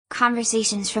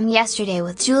Conversations from yesterday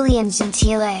with Julian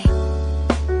Gentile.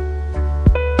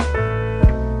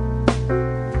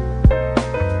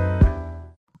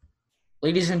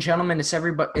 Ladies and gentlemen, it's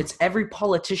every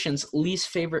politician's least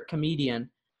favorite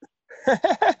comedian.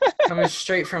 Coming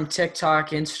straight from TikTok,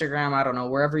 Instagram, I don't know,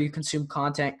 wherever you consume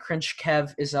content. Cringe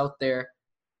Kev is out there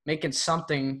making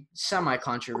something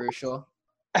semi-controversial.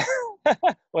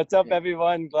 What's up,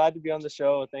 everyone? Glad to be on the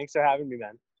show. Thanks for having me,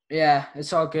 man. Yeah,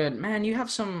 it's all good. Man, you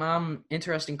have some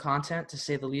interesting content, to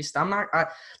say the least.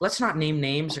 Let's not name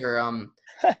names or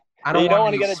I don't You don't want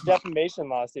want to any get a defamation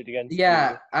lawsuit against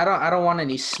Yeah, you. I don't want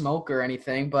any smoke or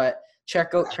anything, but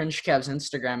check out Cringe Kev's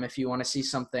Instagram if you want to see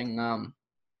something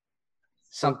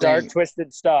Some dark,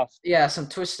 twisted stuff. Yeah, some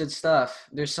twisted stuff.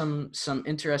 There's some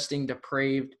interesting,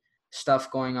 depraved stuff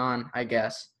going on, I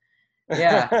guess.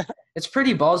 Yeah, it's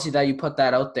pretty ballsy that you put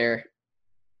that out there.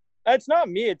 It's not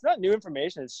me. It's not new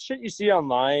information. It's shit you see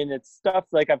online. It's stuff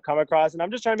like I've come across, and I'm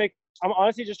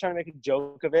honestly just trying to make a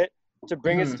joke of it to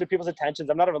bring it to people's attentions.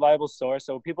 I'm not a reliable source,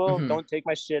 so people don't take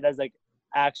my shit as like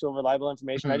actual reliable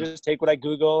information. I just take what I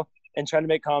Google and try to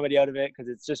make comedy out of it because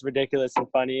it's just ridiculous and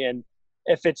funny. And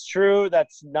if it's true,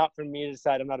 that's not for me to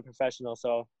decide. I'm not a professional,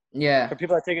 so yeah. For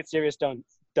people that take it serious, don't.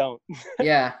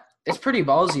 Yeah, it's pretty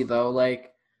ballsy though. Like,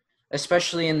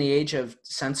 especially in the age of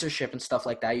censorship and stuff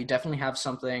like that, you definitely have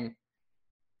something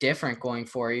different going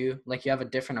for you. Like, you have a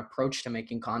different approach to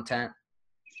making content.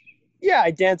 Yeah,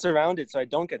 I dance around it so I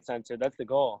don't get censored. That's the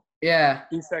goal. Yeah.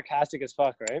 Be sarcastic as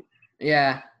fuck, right?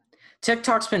 Yeah.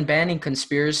 TikTok's been banning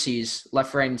conspiracies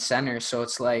left, right, and center, so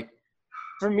it's like...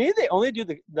 For me, they only do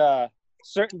the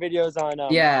certain videos on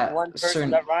one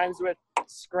person that rhymes with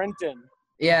Scrinton.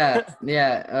 Yeah,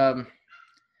 yeah.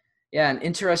 Yeah, an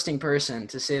interesting person,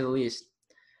 to say the least.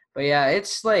 But yeah,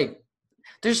 it's like...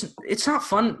 It's not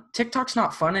fun. TikTok's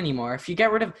not fun anymore. If you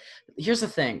get rid of... Here's the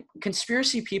thing.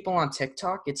 Conspiracy people on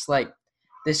TikTok, it's like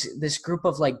this group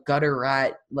of like gutter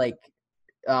rat, like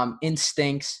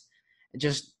instincts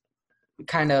just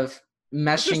kind of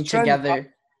meshing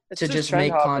together to just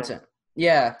make content.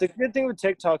 Yeah. The good thing with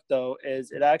TikTok, though,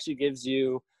 is it actually gives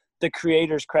you the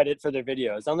creators credit for their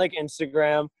videos. Unlike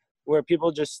Instagram, where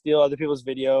people just steal other people's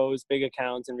videos, big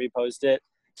accounts, and repost it.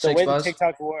 The way that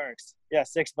TikTok works,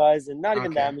 6 Buzz, and not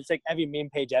even them. It's like every meme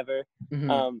page ever.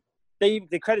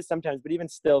 They credit sometimes, but even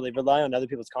still, they rely on other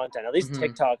people's content. At least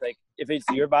TikTok, like if it's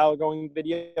your viral going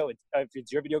video, if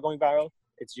it's your video going viral,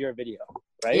 it's your video,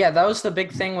 right? Yeah, that was the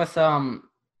big thing with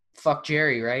Fuck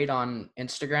Jerry, right, on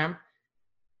Instagram.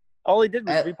 All he did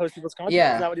was repost people's content. Yeah.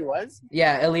 Isn't that what he was?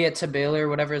 Yeah, Elliot Tabela or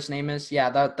whatever his name is.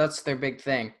 Yeah, that's their big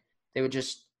thing. They would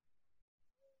just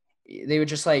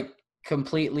like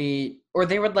completely, or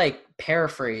they would like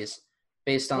paraphrase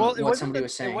based on what somebody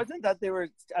was saying. It wasn't that they were.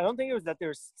 I don't think it was that they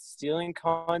were stealing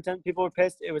content. People were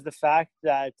pissed. It was the fact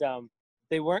that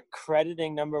they weren't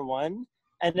crediting number one,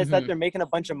 and it's that they're making a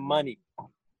bunch of money.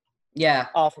 Yeah.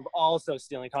 Off of also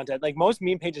stealing content. Like most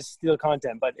meme pages steal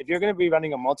content, but if you're going to be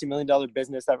running a multi-million-dollar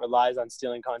business that relies on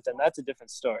stealing content, that's a different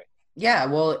story. Yeah,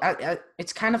 well,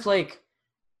 it's kind of like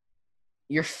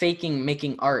you're faking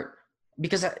making art,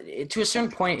 because to a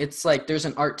certain point, it's like there's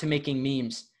an art to making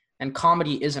memes, and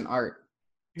comedy isn't art.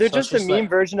 They're just a meme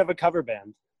version of a cover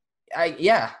band.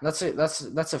 Yeah, that's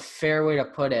a fair way to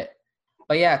put it.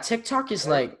 But yeah, TikTok is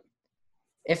like,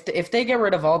 if they get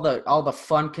rid of all the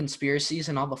fun conspiracies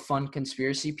and all the fun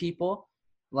conspiracy people,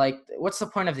 like, what's the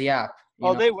point of the app? You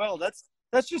know? They will. That's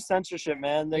just censorship,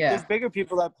 man. Like, there's bigger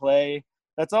people that play.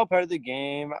 That's all part of the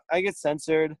game. I get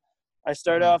censored. I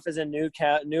start off as a new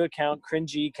account,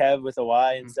 Cringe Kev with a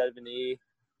Y instead of an E.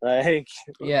 Like,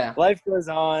 life goes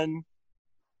on.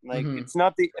 Like, it's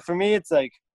not for me, it's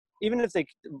like, even if they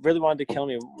really wanted to kill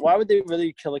me, why would they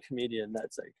really kill a comedian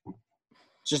that's like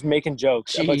just making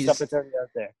jokes about stuff that's already out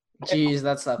there? Jeez,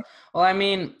 that's tough. Well, I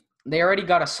mean, they already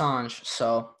got Assange,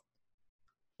 so,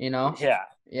 you know? Yeah.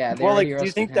 Yeah. Well, like, do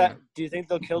you think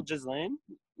they'll kill Ghislaine?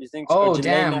 Do you think? Oh,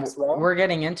 damn. We're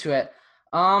getting into it.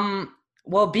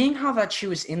 Well, being how that she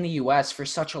was in the U.S. for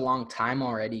such a long time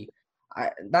already,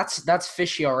 that's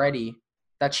fishy already,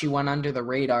 that she went under the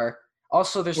radar.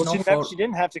 Also, there's she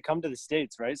didn't have to come to the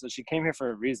States, right? So she came here for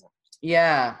a reason.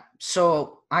 Yeah.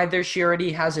 So either she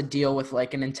already has a deal with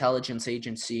like an intelligence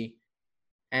agency,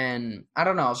 and I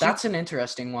don't know. That's an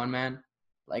interesting one, man.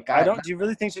 Like, do you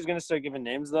really think she's gonna start giving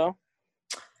names though?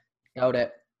 Doubt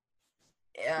it.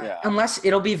 Yeah. Unless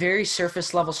it'll be very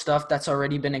surface level stuff that's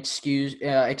already been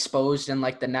exposed in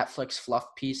like the Netflix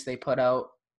fluff piece they put out.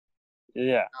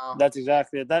 Yeah, that's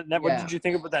exactly it. What did you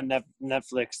think about that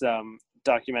Netflix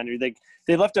documentary?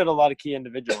 They left out a lot of key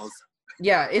individuals.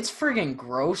 Yeah, it's friggin'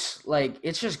 gross. Like,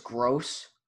 it's just gross.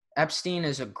 Epstein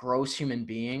is a gross human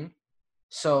being.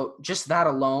 So just that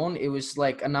alone, it was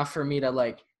like enough for me to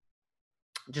like,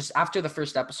 just after the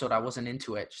first episode, I wasn't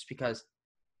into it just because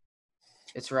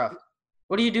it's rough.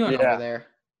 What are you doing over Yeah. there?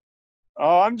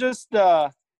 Oh, I'm just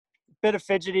bit of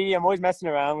fidgety. I'm always messing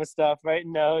around with stuff,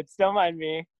 writing notes. Don't mind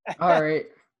me. All right.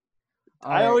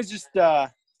 I always just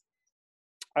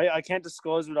I can't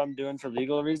disclose what I'm doing for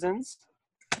legal reasons,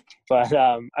 but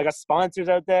I got sponsors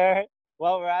out there.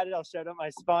 While we're at it, I'll shout out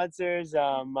my sponsors.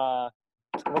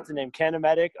 What's the name?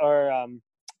 Canamedic or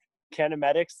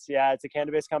Canamedics. Yeah, it's a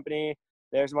cannabis company.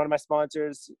 There's one of my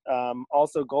sponsors.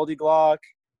 Also Goldie Glock.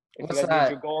 If What's you guys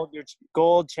that? need your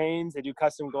gold chains, they do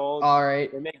custom gold. All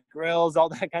right. They make grills, all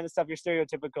that kind of stuff. You're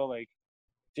stereotypical. Like,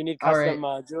 if you need All custom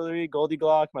right. jewelry, Goldie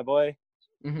Glock, my boy.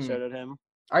 Mm-hmm. Shout out him.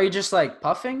 Are you just like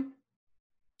puffing?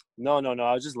 No.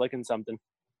 I was just licking something.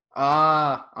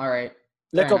 Ah, all right.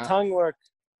 Fair Lickle enough. tongue work.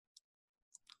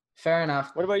 Fair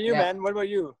enough. What about you, Yeah. man? What about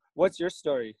you? What's your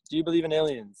story? Do you believe in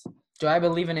aliens? Do I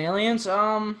believe in aliens?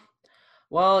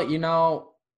 Well, you know,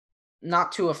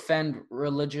 not to offend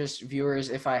religious viewers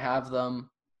if I have them,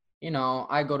 you know,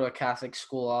 I go to a Catholic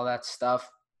school, all that stuff.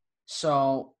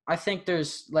 So I think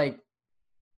there's like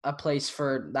a place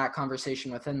for that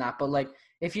conversation within that. But like,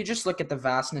 if you just look at the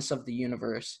vastness of the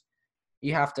universe,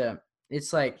 you have to,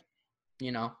 it's like,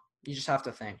 you know, you just have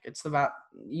to think. It's the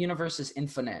universe is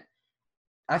infinite.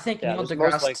 I think Yeah, Neil there's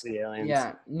most deGrasse, likely aliens.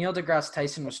 yeah, Neil deGrasse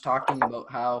Tyson was talking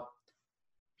about how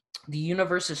the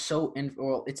universe is so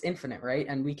well, it's infinite, right?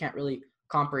 And we can't really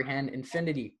comprehend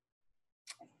infinity.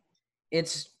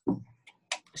 It's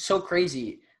so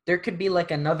crazy. There could be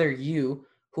like another you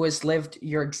who has lived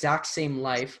your exact same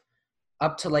life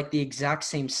up to like the exact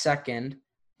same second,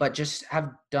 but just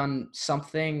have done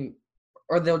something,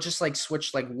 or they'll just like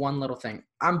switch like one little thing.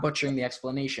 I'm butchering the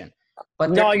explanation, but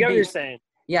No, I get what you're saying.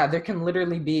 Yeah, there can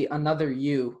literally be another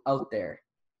you out there.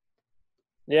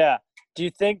 Yeah. Do you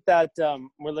think that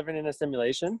we're living in a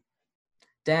simulation?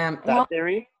 Damn. That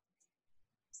theory?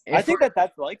 I think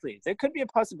that's likely. There could be a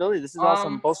possibility. This is all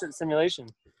some bullshit simulation.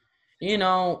 You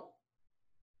know,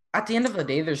 at the end of the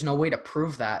day, there's no way to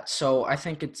prove that. So I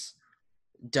think it's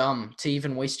dumb to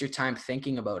even waste your time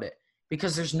thinking about it,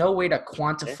 because there's no way to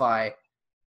quantify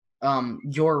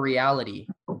your reality.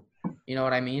 You know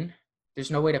what I mean?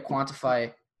 There's no way to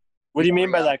quantify. What do you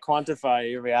mean by that, quantify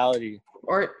your reality?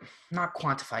 Or not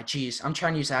quantify. Jeez, I'm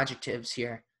trying to use adjectives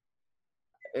here.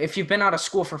 If you've been out of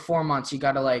school for 4 months, you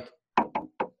got to like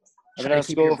I've been out of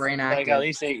keep school your brain for active. like at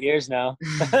least 8 years now.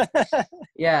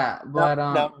 Yeah, but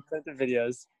no, the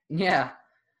videos. Yeah.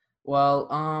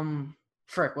 Well,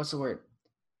 frick, what's the word?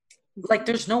 Like,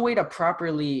 there's no way to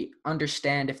properly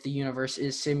understand if the universe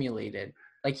is simulated.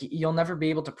 Like, you'll never be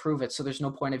able to prove it, so there's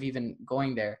no point of even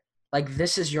going there. Like,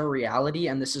 this is your reality,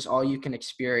 and this is all you can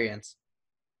experience.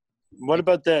 What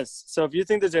about this? So if you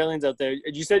think there's aliens out there,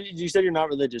 you said you're not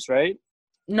religious, right?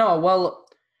 No, well,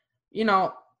 you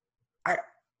know,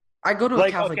 I go to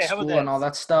a Catholic school and all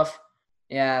that stuff.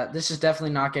 Yeah, this is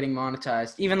definitely not getting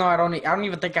monetized. Even though I don't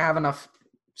even think I have enough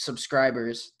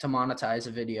subscribers to monetize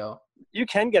a video. You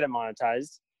can get it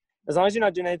monetized as long as you're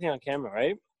not doing anything on camera,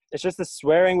 right? It's just the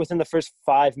swearing within the first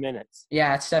 5 minutes.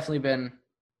 Yeah, it's definitely been.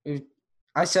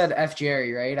 I said F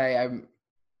Jerry, right? I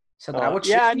said that, which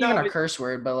isn't even a curse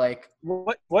word, but like.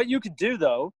 What you could do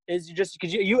though is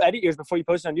you edit yours before you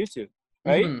post it on YouTube,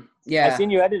 right? Mm-hmm. Yeah. I seen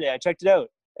you edit it. I checked it out.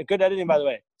 Good editing, by the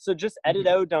way. So just edit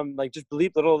out like just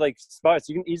bleep little like spots.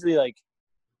 You can easily like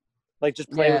just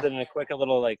play with it in a quick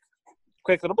little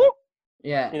boop.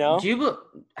 Yeah. You know.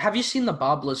 Have you seen the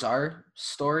Bob Lazar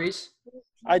stories?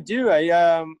 I do.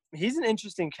 He's an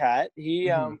interesting cat. He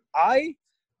I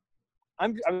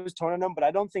was torn on him, but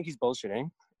I don't think he's bullshitting.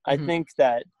 I think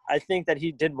that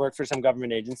he did work for some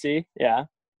government agency. Yeah.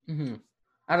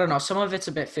 I don't know. Some of it's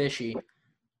a bit fishy.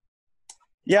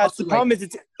 Yeah, the problem is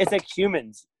it's like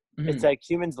humans. It's like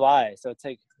humans lie. So it's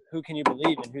like, who can you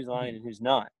believe and who's lying and who's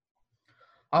not?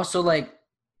 Also, like,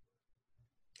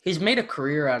 he's made a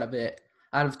career out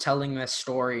of telling this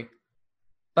story.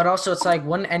 But also, it's like,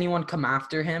 wouldn't anyone come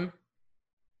after him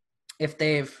if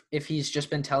he's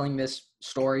just been telling this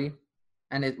story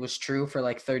and it was true for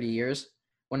like 30 years?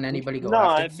 Wouldn't anybody go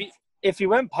after him? If he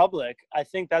went public, I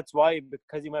think that's why,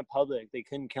 because he went public, they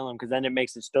couldn't kill him, because then it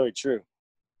makes the story true.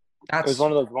 It was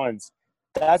one of those ones.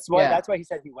 That's why he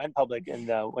said he went public, and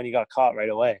when he got caught right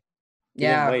away.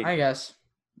 Yeah, I guess.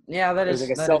 Yeah, that is.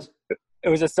 It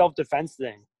was a self-defense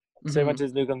thing. So he went to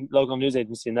his local news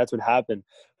agency, and that's what happened.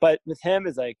 But with him,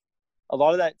 is like a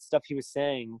lot of that stuff he was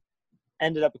saying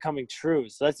ended up becoming true.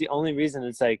 So that's the only reason.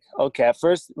 It's like, okay,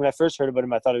 when I first heard about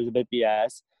him, I thought it was a bit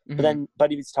BS. But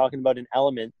he was talking about an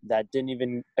element that didn't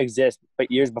even exist,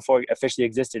 but years before it officially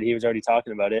existed, he was already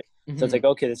talking about it. So it's like,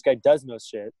 okay, this guy does know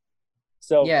shit.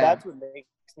 So that's what makes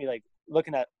me like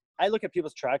I look at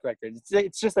people's track record.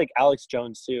 It's just like Alex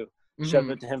Jones too. Shove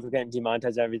it to him for getting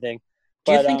demonetized and everything.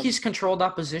 Do you think he's controlled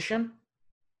opposition?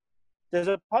 There's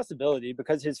a possibility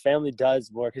because his family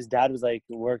does work. His dad was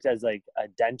worked as like a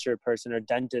denture person or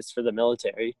dentist for the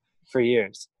military for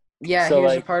years. Yeah, so, he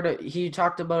was a part of. He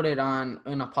talked about it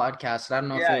in a podcast. I don't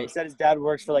know. Yeah, he said his dad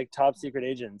works for like top secret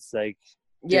agents, like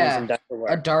doing some dental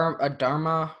work. a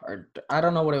Dharma, or I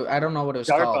don't know what it was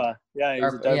DARPA. called. Yeah, he's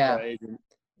a DARPA agent.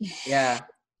 Yeah,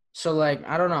 so like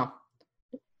I don't know,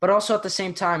 but also at the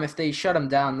same time, if they shut him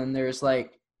down, then there's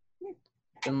like.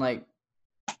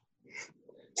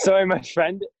 Sorry, my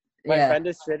friend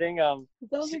is sitting.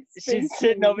 She's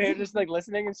sitting over here just like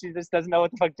listening, and she just doesn't know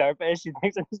what the fuck DARPA is. She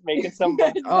thinks I'm just making some.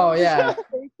 Oh yeah.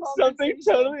 Something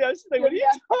totally. I was just like, what are you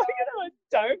talking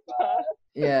about, DARPA?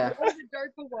 Yeah.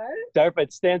 DARPA what? DARPA.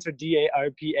 It stands for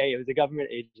DARPA. It was a government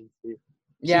agency.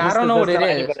 Yeah, I don't know what it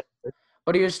is,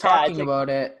 but he was talking about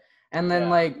it, and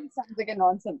then like. It sounds like a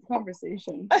nonsense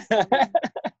conversation.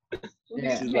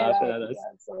 Yeah. She's laughing at us.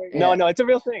 No, it's a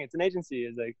real thing. It's an agency.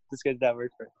 It's like this guy's dad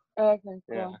works for. Okay.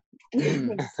 Cool.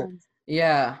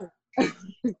 Yeah.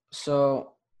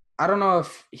 So I don't know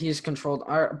if he's controlled,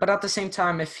 but at the same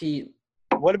time, if he.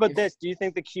 What about this? Do you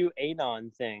think the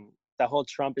QAnon thing, the whole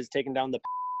Trump is taking down the?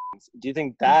 Do you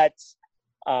think that's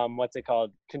what's it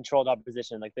called? Controlled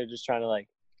opposition. Like they're just trying to like,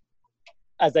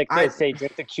 as like they say,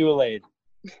 drink the Kool-Aid.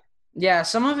 Yeah,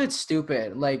 some of it's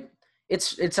stupid. Like.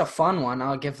 It's a fun one.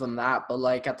 I'll give them that. But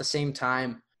like at the same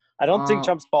time, I don't think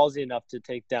Trump's ballsy enough to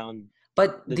take down.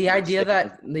 But the idea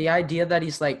that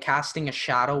he's like casting a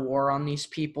shadow war on these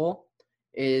people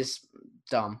is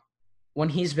dumb. When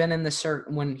he's been in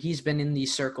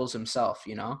these circles himself,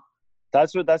 you know.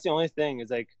 That's the only thing is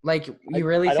like. Like you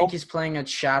really think he's playing a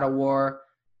shadow war?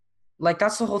 Like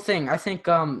that's the whole thing. I think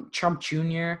Trump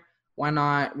Jr.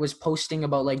 was posting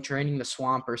about like draining the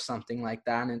swamp or something like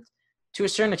that, and. To a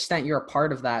certain extent, you're a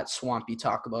part of that swamp you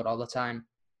talk about all the time.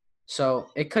 So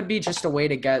it could be just a way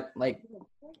to get, like,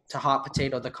 to hot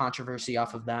potato the controversy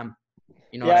off of them.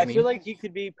 You know what I mean? I feel like he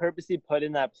could be purposely put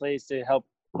in that place to help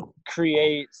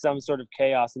create some sort of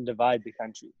chaos and divide the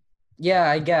country. Yeah,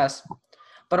 I guess.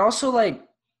 But also, like,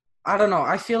 I don't know.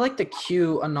 I feel like the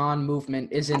QAnon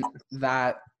movement isn't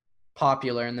that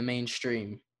popular in the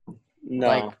mainstream.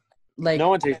 No. Like no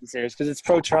one takes it serious because it's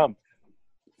pro-Trump.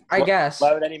 I guess.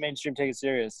 Why would any mainstream take it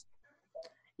serious?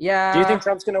 Yeah. Do you think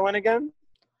Trump's going to win again?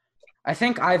 I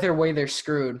think either way they're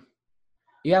screwed.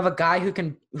 You have a guy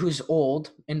who's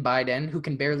old in Biden who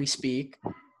can barely speak.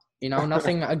 You know,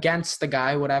 nothing against the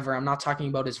guy, whatever. I'm not talking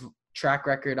about his track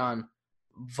record on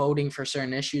voting for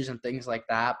certain issues and things like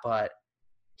that, but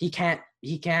he can't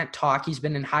talk. He's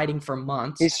been in hiding for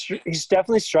months. He's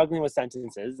definitely struggling with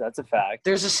sentences. That's a fact.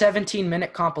 There's a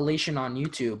 17-minute compilation on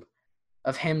YouTube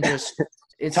of him just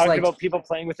it's talking like, about people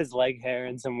playing with his leg hair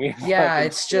and some weird. Yeah,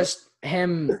 it's just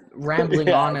him rambling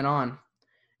on and on.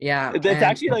 Yeah, it's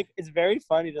actually like it's very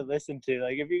funny to listen to.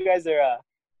 Like if you guys are,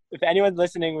 if anyone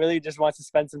listening really just wants to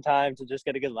spend some time to just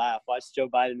get a good laugh, watch Joe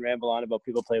Biden ramble on about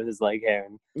people playing with his leg hair.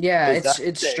 And yeah,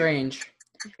 it's strange.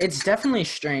 It's definitely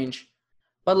strange,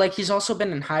 but like he's also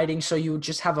been in hiding, so you would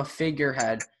just have a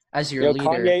figurehead as your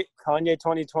leader. Kanye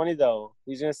 2020 though,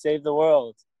 he's gonna save the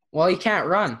world. Well, he can't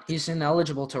run. He's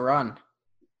ineligible to run.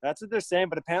 That's what they're saying,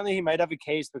 but apparently he might have a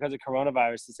case because of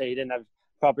coronavirus to say he didn't have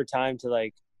proper time to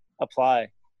like apply.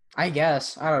 I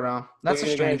guess. I don't know. That's a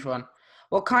strange one.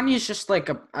 Well, Kanye's just like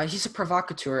he's a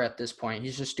provocateur at this point.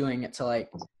 He's just doing it to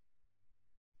like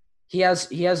he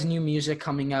has new music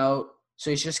coming out, so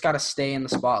he's just got to stay in the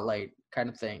spotlight kind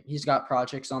of thing. He's got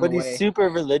projects on the way. But he's super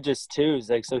religious too.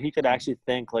 Like so he could actually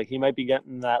think like he might be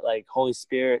getting that like Holy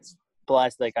Spirit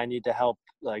blessed like I need to help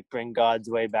like bring God's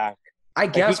way back. I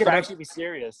guess he could actually be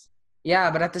serious.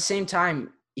 Yeah, but at the same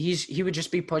time, he would just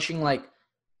be pushing like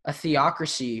a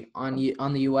theocracy on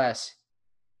the US,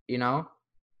 you know,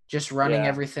 just running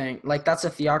everything. Like that's a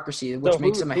theocracy, which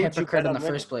makes him a hypocrite in the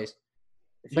first place.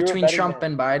 Between Trump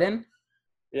and Biden?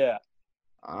 Yeah.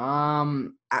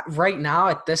 Right now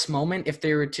at this moment, if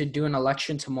they were to do an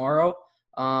election tomorrow,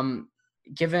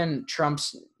 given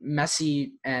Trump's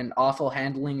messy and awful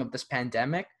handling of this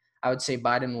pandemic, I would say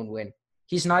Biden would win.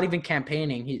 He's not even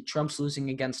campaigning. Trump's losing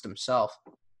against himself.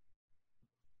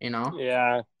 You know?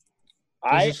 Yeah.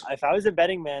 If I was a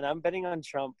betting man, I'm betting on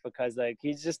Trump because like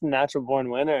he's just a natural born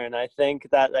winner, and I think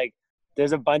that like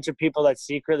there's a bunch of people that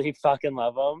secretly fucking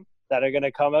love him that are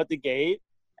gonna come out the gate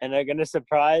and they're gonna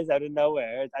surprise out of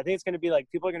nowhere. I think it's gonna be like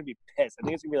people are gonna be pissed. I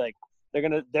think it's gonna be like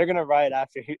they're gonna riot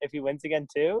after if he wins again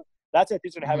too. That's what I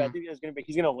think's gonna happen. I Mhm. think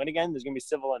he's gonna win again. There's gonna be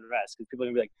civil unrest because people are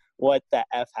gonna be like, "What the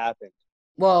f happened?"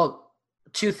 Well,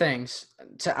 two things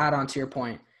to add on to your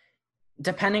point.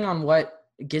 Depending on what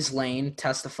Ghislaine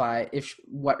testify, if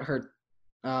what her,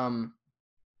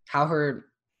 how her,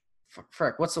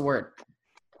 frick, what's the word?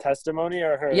 Testimony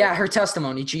or her? Yeah, her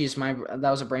testimony. Geez, that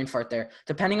was a brain fart there.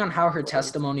 Depending on how her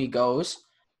testimony goes,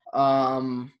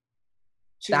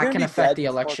 She's that gonna can be affect dead the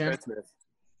before election. Christmas.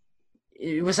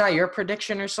 Was that your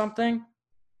prediction or something?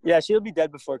 Yeah, she'll be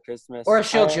dead before Christmas. Or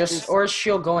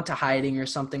she'll go into hiding or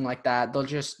something like that.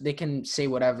 They can say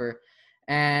whatever.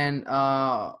 And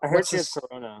I heard she has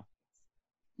corona.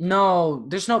 No,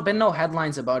 there's been no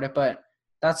headlines about it, but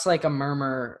that's like a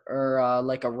murmur or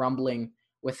like a rumbling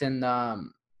within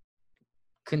the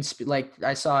like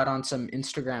I saw it on some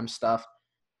Instagram stuff.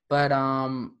 But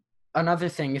another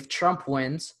thing, if Trump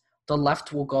wins, the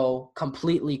left will go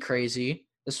completely crazy.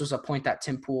 This was a point that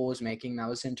Tim Pool was making that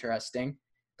was interesting.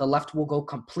 The left will go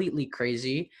completely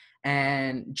crazy,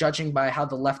 and judging by how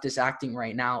the left is acting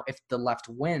right now, if the left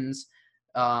wins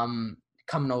come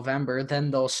November,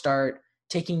 then they'll start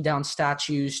taking down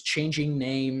statues, changing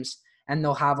names, and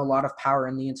they'll have a lot of power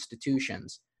in the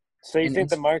institutions. So you think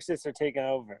the Marxists are taking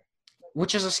over?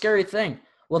 Which is a scary thing.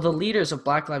 Well, the leaders of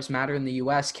Black Lives Matter in the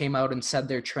U.S. came out and said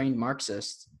they're trained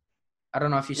Marxists. I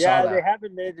don't know if you saw that. Yeah, they have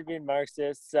admitted to being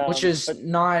Marxists, which is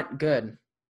not good.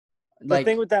 The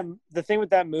thing with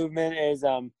that movement is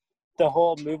the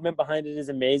whole movement behind it is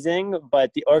amazing,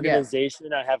 but the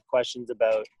organization I have questions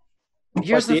about.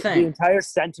 Here's the thing. The entire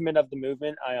sentiment of the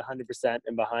movement, I 100%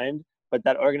 am behind. But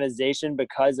that organization,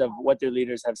 because of what their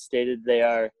leaders have stated they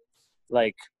are,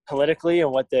 like, politically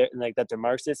and what they're, like, that they're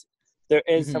Marxists, there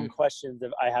is some questions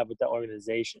that I have with the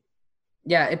organization.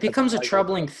 Yeah, it becomes a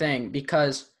troubling thing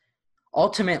because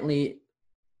ultimately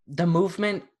the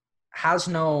movement has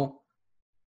no,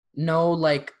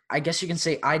 like, I guess you can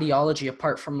say ideology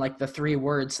apart from, like, the three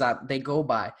words that they go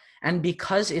by. And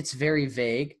because it's very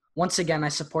vague, once again, I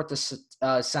support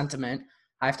the sentiment.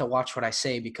 I have to watch what I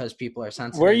say because people are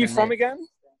sensitive. Where are you from again?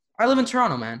 I live in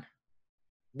Toronto, man.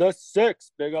 The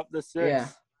Six. Big up the Six. Yeah.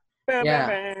 Bam, yeah.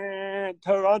 Bam, bam,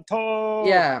 Toronto.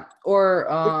 Yeah. Or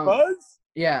Buzz?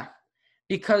 Yeah.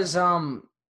 Because so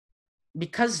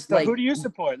like, who do you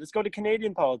support? Let's go to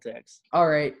Canadian politics. All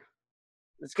right.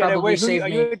 Let's get Probably it. save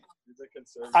me.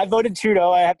 I voted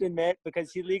Trudeau, I have to admit,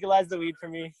 because he legalized the weed for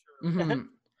me. Mm-hmm.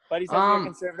 But he says you're a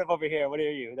conservative over here. What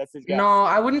are you? That's his guy. No,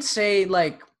 I wouldn't say,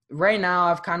 like, right now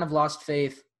I've kind of lost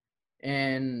faith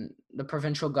in the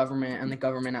provincial government and the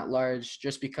government at large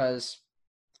just because,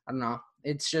 I don't know.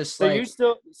 It's just so like...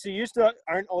 you still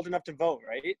aren't old enough to vote,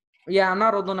 right? Yeah, I'm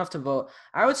not old enough to vote.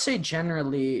 I would say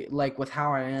generally, like, with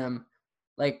how I am,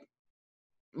 like,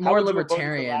 more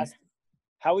libertarian.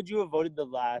 How would you have voted the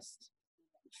last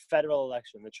federal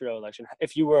election, the Trudeau election,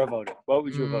 if you were a voter? What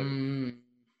would you have voted?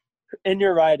 In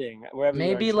your riding, wherever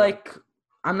maybe you are. Like,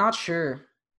 I'm not sure.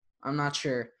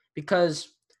 Because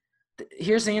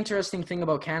here's the interesting thing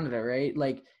about Canada, right?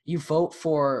 Like, you vote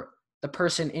for the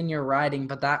person in your riding,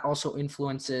 but that also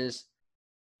influences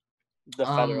the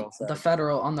federal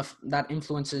side. That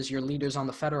influences your leaders on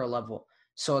the federal level.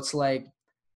 So it's like,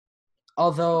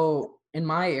 although in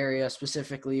my area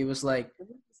specifically, it was like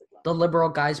the liberal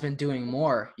guy's been doing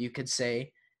more, you could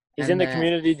say. He's in the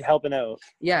community helping out.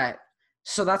 Yeah.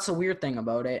 So that's a weird thing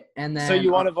about it. And then, so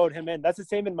you want to vote him in? That's the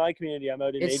same in my community. I'm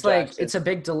out in It's Ajax. like, it's a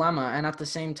big dilemma. And at the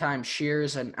same time,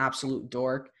 Scheer's an absolute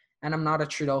dork. And I'm not a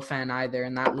Trudeau fan either.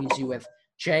 And that leaves you with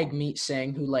Jagmeet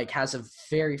Singh, who, like, has a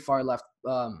very far left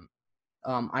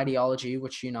ideology,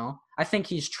 which, you know, I think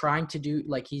he's trying to do,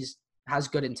 like, has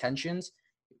good intentions.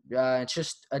 It's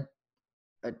just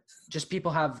just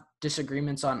people have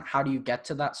disagreements on how do you get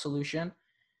to that solution.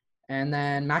 And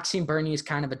then Maxime Bernier is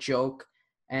kind of a joke,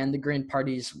 and the Green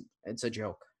Party's, it's a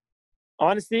joke.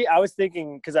 Honestly, I was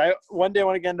thinking, because one day I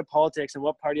want to get into politics and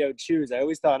what party I would choose. I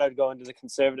always thought I'd go into the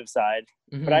conservative side.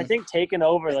 Mm-hmm. But I think taking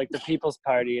over, like, the People's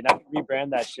Party, and I could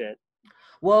rebrand that shit.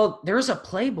 Well, there was a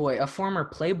former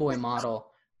Playboy model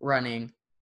running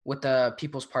with the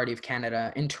People's Party of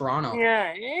Canada in Toronto.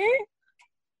 Yeah.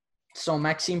 So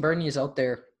Maxime Bernier is out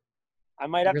there. I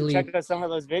might have to check out some of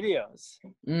those videos.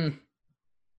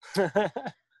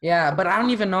 Yeah, but I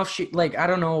don't even know if I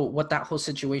don't know what that whole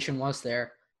situation was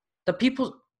there. The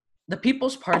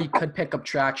People's Party could pick up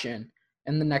traction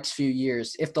in the next few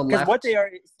years if the left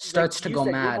starts to go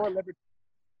mad.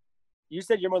 You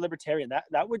said you're more libertarian.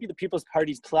 That would be the People's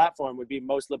Party's platform would be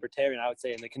most libertarian, I would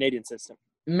say, in the Canadian system.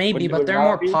 Maybe, but they're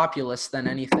more populist than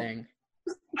anything.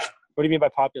 What do you mean by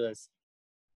populist?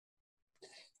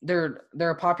 They're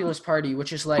a populist party,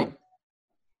 which is like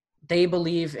they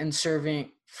believe in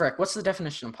serving. Frick, what's the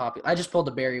definition of populist? I just pulled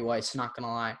a Barry Weiss. Not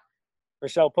gonna lie.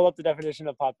 Rochelle, pull up the definition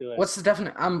of populist. What's the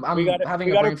definition? I'm having we a got brain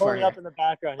it pulling fart up in the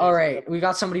background. All right, we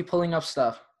got somebody pulling up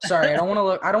stuff. Sorry, I don't want to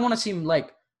look. I don't want to seem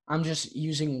like I'm just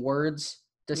using words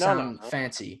to sound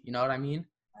fancy. You know what I mean?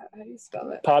 How do you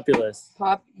spell it? Populist.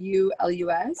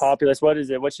 Populus. Populist. What is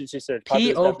it? What should she search?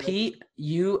 Populism.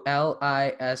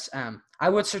 I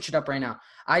would search it up right now.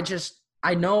 I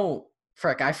know.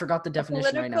 Frick, I forgot the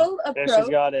definition right now. There, she's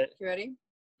got it. You ready?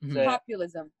 Mhm.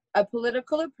 Populism. A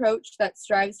political approach that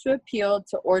strives to appeal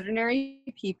to ordinary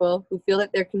people who feel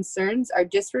that their concerns are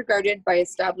disregarded by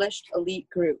established elite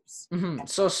groups. Mm-hmm.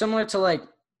 So similar to like,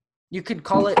 you could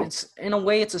call it. It's in a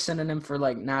way, it's a synonym for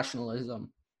like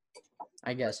nationalism,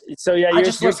 I guess. So yeah, I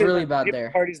just looked really bad there.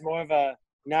 The party's more of a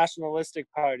nationalistic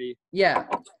party. Yeah,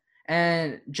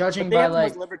 and judging they by have the like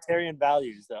most libertarian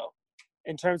values, though,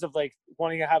 in terms of like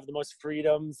wanting to have the most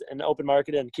freedoms and open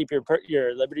market and keep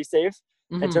your liberty safe.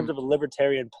 mm-hmm. In terms of a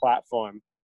libertarian platform.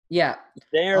 Yeah,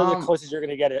 they're the closest you're going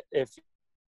to get it if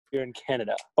you're in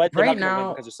Canada. But right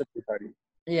now, because they're such a party.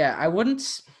 Yeah, I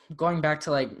wouldn't, going back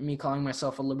to like me calling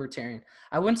myself a libertarian,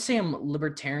 I wouldn't say I'm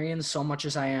libertarian so much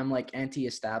as I am like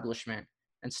anti-establishment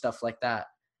and stuff like that.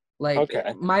 Like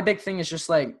my big thing is just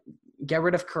like get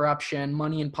rid of corruption.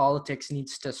 Money in politics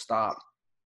needs to stop.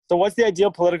 So what's the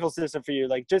ideal political system for you?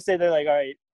 Like just say they're like, all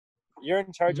right, you're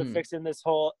in charge of fixing this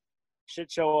whole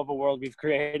shit show of a world we've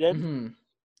created. Mm-hmm.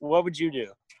 What would you do?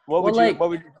 What's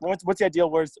the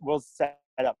ideal world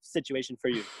setup situation for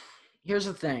you? Here's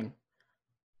the thing.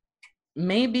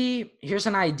 Maybe here's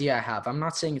an idea I have. I'm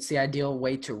not saying it's the ideal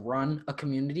way to run a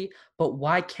community, but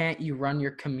why can't you run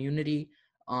your community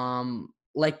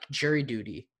like jury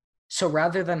duty? So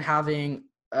rather than having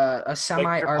a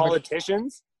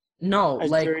politicians? No,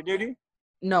 like jury duty?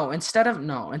 No, instead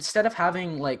of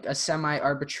having like a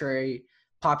semi-arbitrary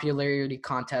popularity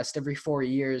contest every 4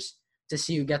 years to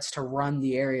see who gets to run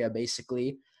the area,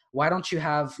 basically, why don't you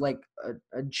have like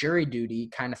a jury duty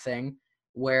kind of thing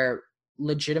where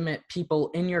legitimate people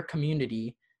in your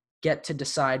community get to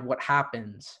decide what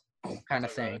happens, kind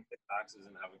of thing.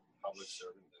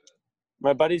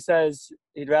 My buddy says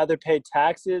he'd rather pay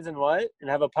taxes and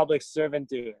have a public servant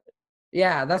do it.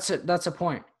 Yeah, that's a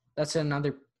point. That's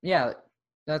another. Yeah,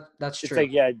 that's true. It's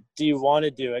like, yeah, do you want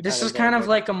to do it? This is kind of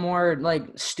like a more like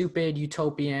stupid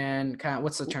utopian kind of,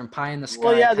 what's the term, pie in the sky.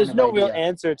 Well, yeah, there's no real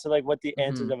answer to like what the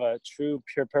answers of a true,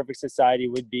 pure, perfect society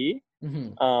would be.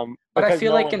 Mm-hmm. But I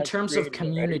feel like in terms of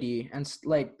community and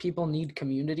like people need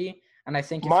community, and I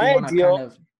think if you want to kind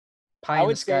of pie in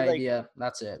the sky idea,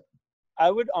 that's it. I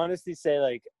would honestly say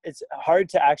like it's hard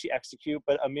to actually execute,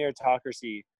 but a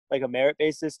meritocracy, like a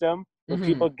merit-based system where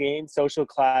people gain social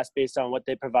class based on what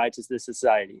they provide to the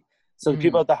society. So the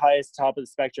people at the highest top of the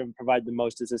spectrum provide the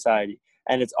most to society,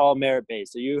 and it's all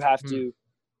merit-based. So you have to,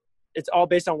 it's all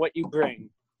based on what you bring.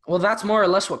 Well, that's more or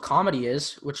less what comedy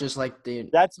is, which is like comedy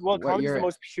is the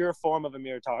most pure form of a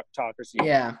meritocracy.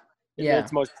 Yeah. In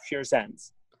its most pure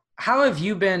sense. How have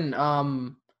you been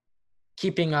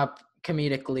keeping up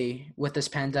comedically with this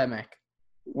pandemic?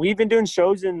 We've been doing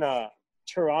shows in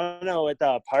Toronto at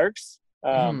the parks,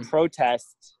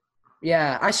 protests.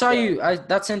 Yeah, I saw you.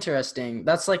 That's interesting.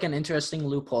 That's like an interesting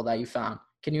loophole that you found.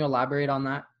 Can you elaborate on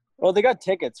that? Well, they got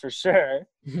tickets for sure.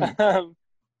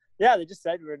 Yeah, they just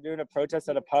said we were doing a protest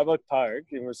at a public park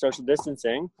and we're social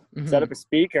distancing, set up a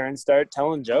speaker and start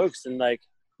telling jokes. And like,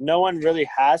 no one really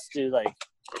has to like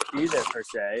be there per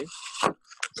se. Sorry,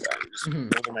 I'm just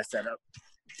moving my setup.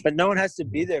 But no one has to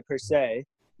be there per se.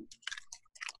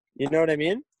 You know what I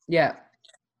mean? Yeah.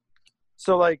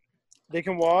 So like, they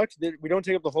can walk. We don't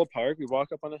take up the whole park. We walk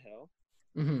up on a hill.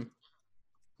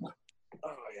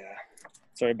 Oh yeah.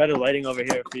 Sorry, better lighting over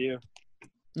here for you.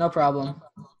 No problem.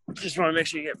 Just want to make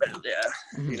sure you get better.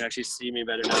 Yeah, you can actually see me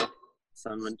better now.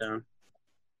 Sun went down.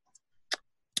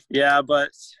 Yeah,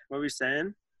 but what were we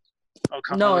saying? Oh,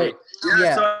 comedy.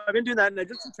 Yeah, so I've been doing that, and I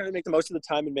just been trying to make the most of the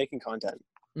time in making content.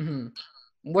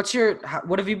 What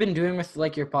have you been doing with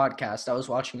like your podcast? I was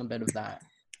watching a bit of that.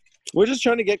 We're just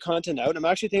trying to get content out. I'm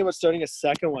actually thinking about starting a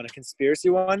second one, a conspiracy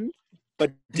one,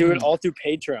 but do it all through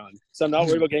Patreon. So I'm not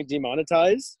worried about getting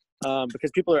demonetized. Because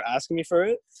people are asking me for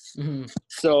it.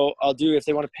 So I'll do, if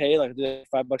they want to pay, like $5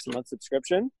 a month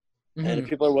subscription. And if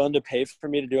people are willing to pay for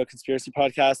me to do a conspiracy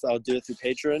podcast, I'll do it through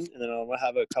Patreon, and then I'll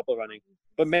have a couple running.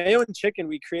 But Mayo and Chicken,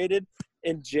 we created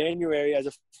in January as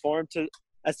a form to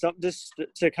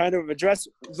kind of address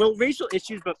racial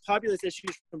issues, but populist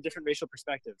issues from different racial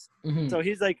perspectives. So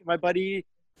he's like my buddy.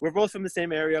 We're both from the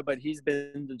same area, but he's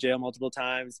been to jail multiple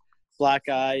times. black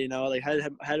guy, you know, like had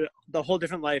the whole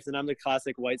different life. And I'm the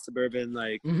classic white suburban,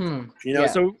 like, Mm-hmm. you know, Yeah.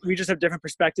 so we just have different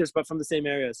perspectives, but from the same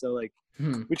area. So like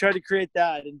Mm-hmm. we tried to create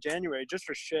that in January just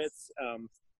for shits,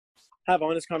 have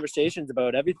honest conversations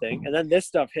about everything. And then this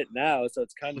stuff hit now. So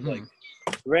it's kind of like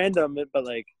random, but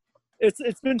like,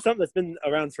 it's been something that's been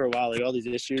around for a while, like all these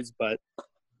issues, but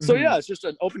so yeah, it's just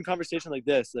an open conversation like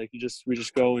this. Like we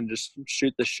just go and just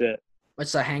shoot the shit.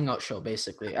 It's a hangout show,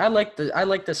 basically. I like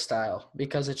this style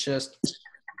because it's just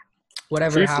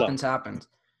whatever Free happens, happens.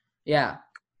 Yeah,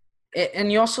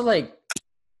 and you also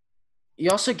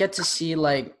get to see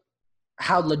like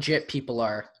how legit people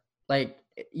are. Like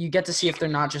you get to see if they're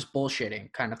not just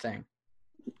bullshitting, kind of thing.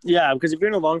 Yeah, because if you're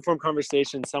in a long form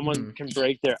conversation, someone can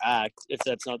break their act if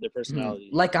that's not their personality.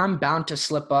 Like I'm bound to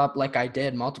slip up, like I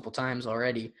did multiple times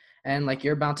already. And like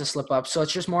you're bound to slip up, so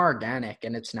it's just more organic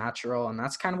and it's natural, and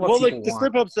that's kind of what people like the want.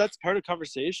 slip ups, that's part of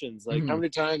conversations. Like how many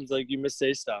times like you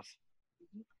missay stuff?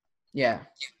 Yeah.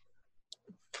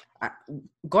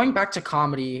 Going back to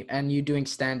comedy and you doing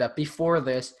stand up before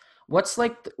this, what's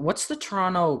the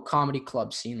Toronto comedy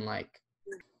club scene like?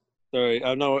 Sorry,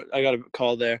 I know I got a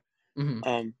call there.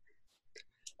 Mm-hmm.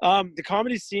 The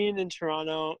comedy scene in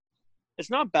Toronto,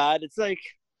 it's not bad. It's like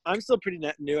I'm still pretty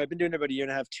new. I've been doing it about a year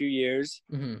and a half, 2 years.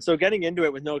 So getting into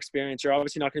it with no experience, you're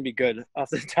obviously not going to be good off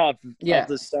the top, off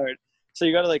the start. So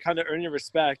you got to like kind of earn your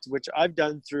respect, which I've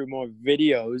done through more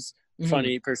videos,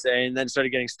 funny per se, and then started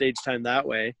getting stage time that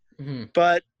way.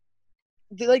 But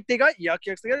they got Yuck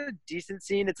Yucks. They got a decent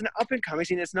scene. It's an up and coming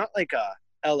scene. It's not like a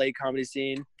LA comedy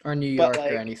scene or New York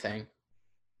or anything.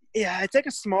 Yeah, it's like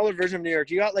a smaller version of New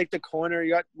York. You got like the Corner.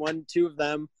 You got two of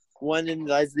them. One in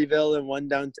Leslieville and one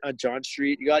down John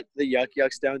Street. You got the Yuck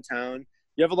Yucks downtown.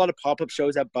 You have a lot of pop-up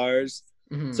shows at bars.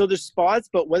 So there's spots,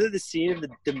 but whether the scene and the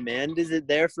demand is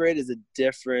there for it is a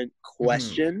different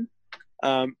question.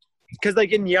 Because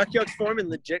like in Yuck Yucks form and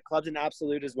legit clubs in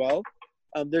Absolute as well,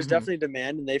 there's definitely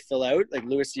demand and they fill out. Like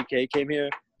Louis C.K. came here.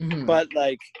 But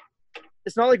like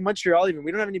it's not like Montreal even.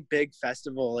 We don't have any big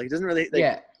festival. Like it doesn't really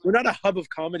we're not a hub of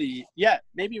comedy yet.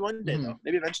 Maybe one day though.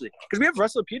 Maybe eventually. Because we have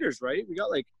Russell Peters, right? We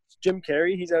got like Jim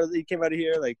Carrey. He came out of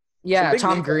here. Like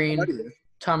Tom Green.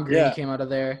 Tom Green came out of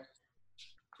there.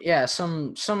 Yeah,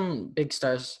 some big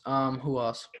stars. Who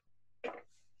else?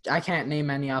 I can't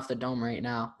name any off the dome right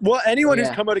now. Well, anyone who's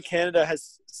come out of Canada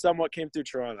has somewhat came through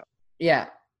Toronto. Yeah.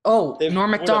 Oh,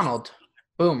 Norm Macdonald.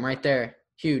 Boom, right there.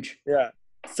 Huge. Yeah.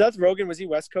 Seth Rogen, was he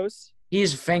West Coast?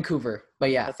 He's Vancouver,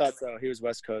 but yeah. I thought so. He was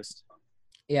West Coast.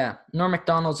 Yeah. Norm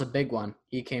Macdonald's a big one.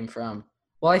 He came from.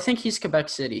 Well, I think he's Quebec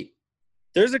City.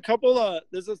 There's a couple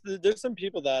there's some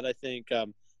people that I think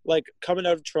like coming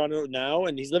out of Toronto now,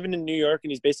 and he's living in New York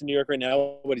and he's based in New York right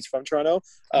now, but he's from Toronto.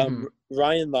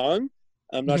 Ryan Long.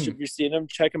 I'm not sure if you've seen him.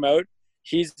 Check him out.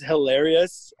 He's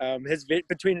hilarious.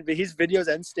 Between his videos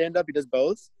and stand up, he does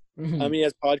both. He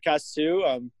has podcasts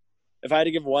too. If I had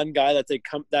to give one guy that's like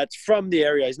that's from the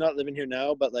area, he's not living here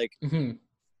now, but like,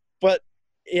 but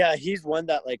yeah, he's one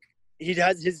that like he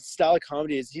has his style of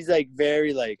comedy is he's like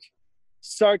very like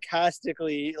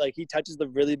sarcastically, like he touches the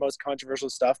really most controversial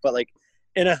stuff, but like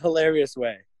in a hilarious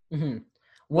way. Like him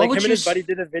and his buddy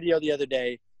did a video the other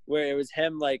day where it was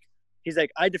him like he's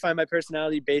like, I define my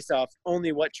personality based off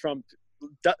only what Trump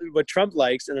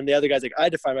likes, and then the other guy's like, I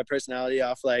define my personality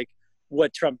off like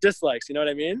what Trump dislikes. You know what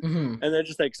I mean? And they're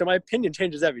just like, so my opinion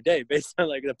changes every day based on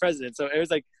like the president. So it was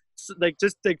like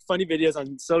just like funny videos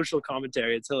on social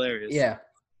commentary. It's hilarious. Yeah.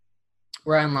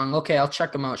 Ryan Long. Okay, I'll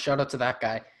check him out. Shout out to that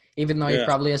guy. Even though he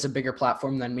probably has a bigger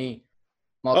platform than me.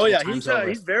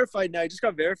 He's verified now. He just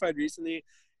got verified recently.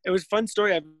 It was a fun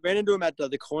story. I ran into him at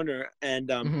the Corner,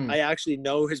 and I actually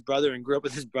know his brother and grew up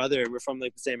with his brother. We're from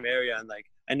like the same area, and like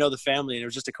I know the family, and it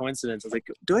was just a coincidence. I was like,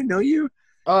 "Do I know you?"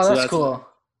 Oh, that's cool.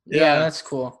 Yeah, that's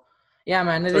cool. Yeah,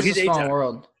 man, it is a small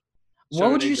world.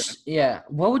 What would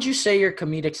you say your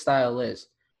comedic style is?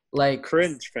 Like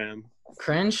cringe, fam.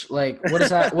 Cringe? Like what does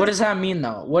that what does that mean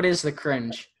though? What is the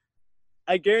cringe?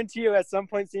 I guarantee you, at some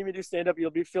point, seeing me do stand up,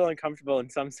 you'll be feeling comfortable in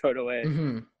some sort of way.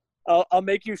 I'll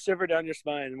make you shiver down your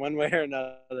spine one way or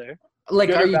another. Like,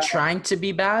 are you trying to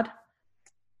be bad?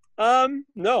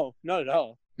 No, not at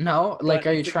all. No, like,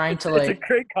 are you trying to like? It's a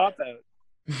great cop out.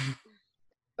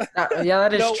 Yeah,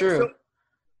 that is true. So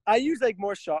I use like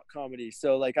more shock comedy,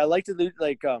 so like I like to do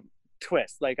like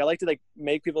twist. Like I like to like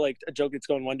make people like a joke that's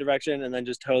going one direction and then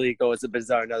just totally go as a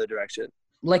bizarre another direction.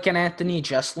 Like an Anthony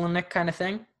Jeselnik kind of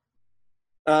thing.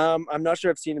 I'm not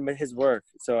sure I've seen his work,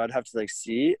 so I'd have to like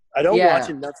see. I don't watch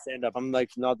enough stand up. I'm like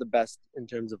not the best in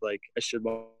terms of like I should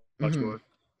watch more.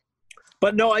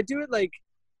 But no, I do it like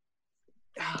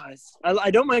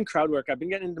I don't mind crowd work. I've been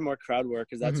getting into more crowd work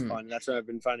because that's Mhm. fun. That's where I've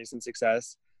been finding some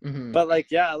success. Mhm. But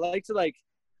like, yeah, I like to like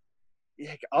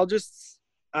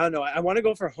I don't know. I want to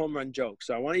go for home run jokes.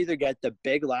 So I want to either get the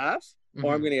big laugh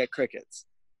or I'm Mhm. going to get crickets.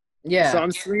 Yeah. So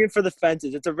I'm swinging for the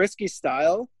fences. It's a risky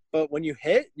style, but when you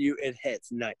hit, it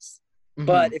hits nice. Mhm.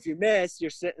 But if you miss, you're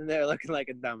sitting there looking like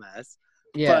a dumbass.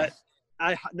 Yeah. But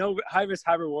I know high risk,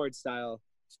 high reward style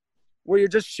where you're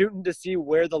just shooting to see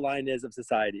where the line is of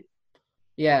society.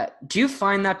 Yeah. Do you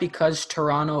find that because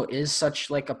Toronto is such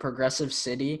like a progressive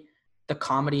city, the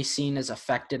comedy scene is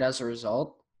affected as a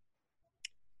result?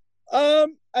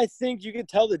 I think you could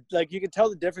tell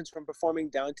the difference from performing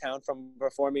downtown from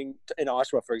performing in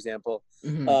Oshawa, for example.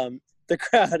 Mhm. The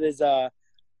crowd is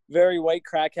very white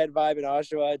crackhead vibe in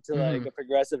Oshawa to like Mhm. a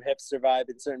progressive hipster vibe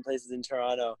in certain places in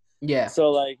Toronto. Yeah. So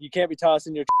like you can't be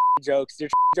tossing your jokes. Your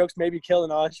jokes may be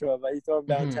killing Oshawa, but you throw them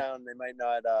Mhm. downtown, they might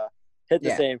not hit the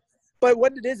Yeah. same. But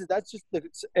what it is that's just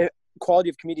the quality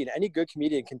of comedian. Any good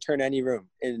comedian can turn any room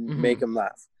and Mhm. make them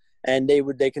laugh, and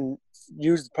they can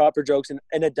use proper jokes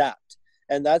and adapt.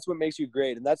 And that's what makes you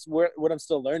great. And that's what I'm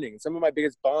still learning. Some of my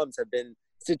biggest bombs have been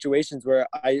situations where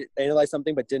I analyzed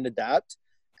something but didn't adapt,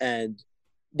 and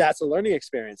that's a learning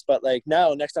experience. But like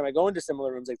now, next time I go into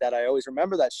similar rooms like that, I always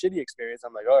remember that shitty experience.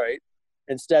 I'm like, all right,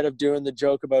 instead of doing the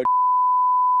joke about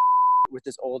with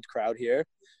this old crowd here,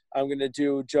 I'm gonna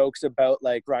do jokes about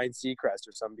like Ryan Seacrest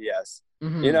or some BS,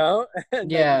 Mhm. you know, and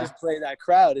Yeah. then just play that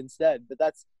crowd instead. But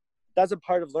that's a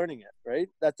part of learning it, right?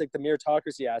 That's like the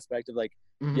meritocracy aspect of like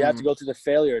you have to Mhm. go through the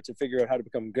failure to figure out how to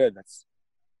become good. That's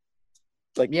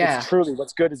like Yeah. it's truly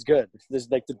what's good is good. There's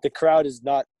like the crowd does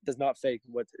not fake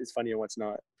what is funny and what's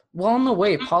not. Well, in the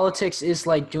way, politics is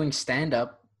like doing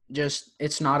stand-up. Just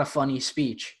it's not a funny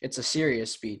speech. It's a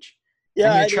serious speech. And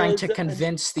Yeah, you're it trying is. to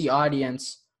convince the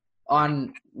audience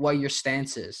on what your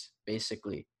stance is,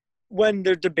 basically. When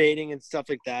they're debating and stuff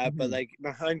like that, but Mhm. like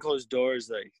behind closed doors,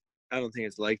 like I don't think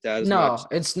it's like that as much. No,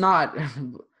 it's not.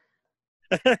 I'm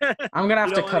gonna have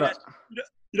You to don't cut want out. to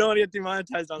you don't want to get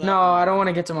demonetized on that No, one. I don't want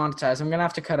to get demonetized. I'm gonna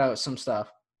have to cut out some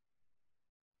stuff.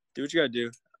 Do what you gotta do.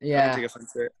 I don't Yeah. take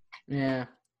offense to it. Yeah.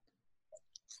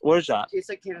 What is that? Tastes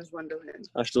like Canada's Wonderland.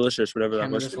 That's delicious, whatever that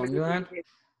was. Canada's Wonderland.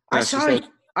 Yeah, she said.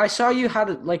 I saw you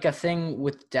had like a thing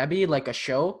with Debbie, like a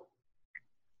show.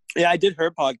 Yeah, I did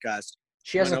her podcast.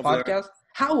 She has a Went over there. podcast.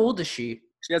 How old is she?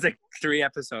 She has like 3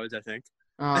 episodes, I think.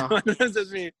 This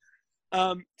is me.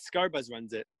 Scarbuzz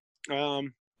runs it. I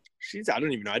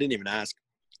don't even know. I didn't even ask.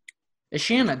 Is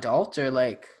she an adult or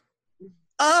like?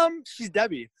 She's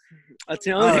Debbie. That's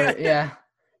the only Oh yeah,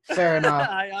 fair enough.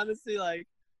 I honestly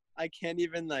I can't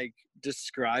even like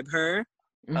describe her.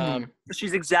 Mhm.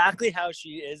 She's exactly how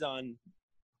she is on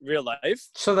real life.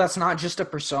 So that's not just a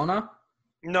persona?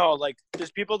 No, like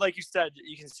there's people like you said,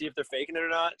 you can see if they're faking it or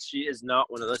not. She is not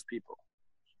one of those people.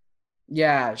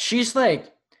 Yeah, she's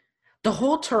like the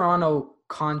whole Toronto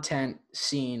content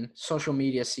scene, social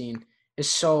media scene is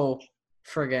so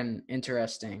friggin'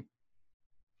 interesting.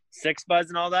 Six Buzz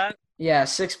and all that. Yeah,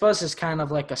 Six Buzz is kind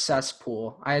of like a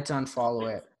cesspool. I had to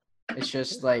unfollow it. It's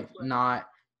just like not.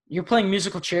 You're playing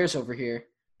musical chairs over here.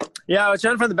 Yeah, I was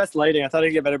trying to find the best lighting. I thought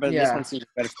I'd get better, but Yeah. this one seems a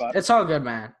better spot. It's all good,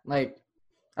 man. Like,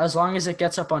 as long as it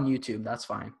gets up on YouTube, that's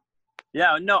fine.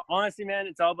 Yeah, no, honestly, man,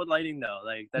 it's all about lighting though.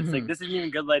 Like that's like Mhm. this isn't even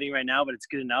good lighting right now, but it's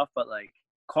good enough. But like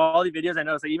quality videos, I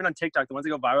notice like even on TikTok, the ones that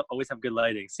go viral always have good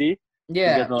lighting. See?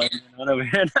 Yeah. You got the lighting going over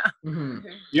here now. Mhm. You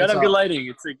gotta It's have good all- lighting.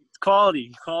 It's like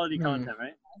quality Mhm. content,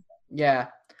 right? Yeah.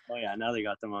 Oh yeah, now they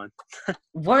got them on.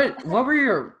 What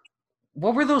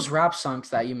were those rap songs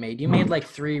that you made? You made like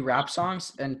 3 rap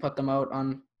songs and put them out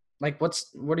on like what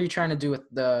are you trying to do with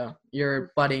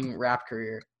your budding rap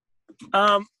career?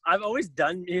 I've always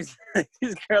done music.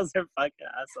 These girls are fucking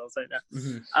assholes right now.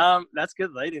 Mhm. That's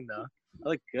good lighting though. I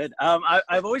look good.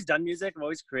 I've always done music. I've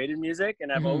always created music,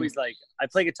 and I've Mhm. always like I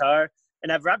play guitar,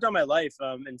 and I've rapped all my life.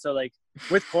 And so like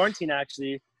with quarantine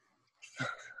actually,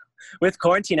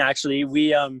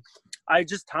 we I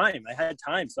had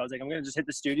time, so I was like, I'm gonna just hit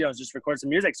the studio and just record some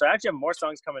music. So I actually have more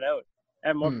songs coming out. I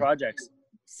have more projects.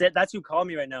 That's who called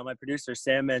me right now. My producer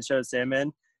Sam Man, shout out Sam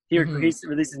Man. He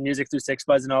releases music through Six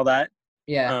Buzz and all that.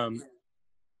 Yeah.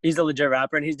 He's a legit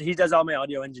rapper, and he does all my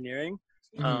audio engineering.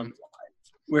 Mhm.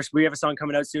 We have a song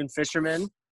coming out soon, Fisherman.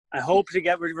 We're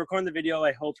recording the video.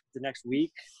 I hope the next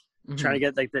week, trying to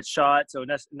get like that shot. So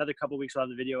another couple weeks we'll have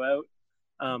the video out.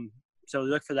 So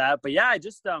look for that. But yeah, I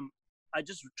just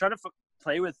try to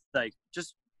play with like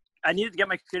I needed to get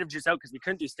my creative juice out because we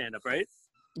couldn't do stand up, right?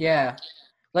 Yeah.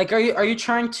 Like, are you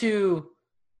trying to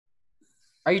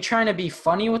be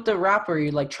funny with the rap, or are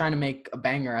you like trying to make a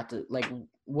banger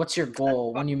what's your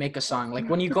goal when you make a song? Like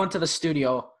when you go into the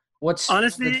studio, What's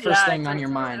honestly the first thing on your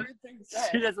mind?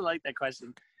 She doesn't like that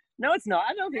question. No, it's not.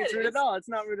 I don't think it's rude at all. It's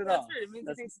not rude at all. It means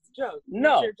it's a joke.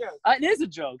 No, it is a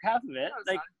joke. Half of it.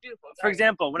 Like, for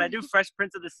example, when I do Fresh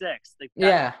Prince of the Sixth, like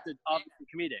that's obviously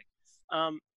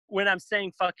comedic. When I'm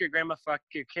saying "fuck your grandma, fuck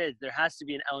your kids," there has to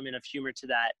be an element of humor to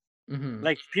that. Mm-hmm.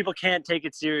 Like, people can't take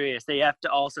it serious. They have to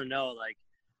also know, like,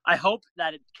 I hope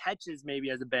that it catches maybe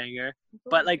as a banger,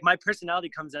 but like my personality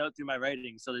comes out through my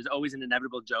writing, so there's always an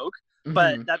inevitable joke. Mm-hmm.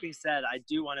 But that being said, I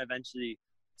do want to eventually,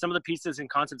 some of the pieces and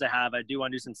concepts I have, I do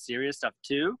want to do some serious stuff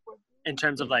too, in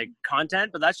terms of like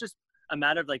content. But that's just a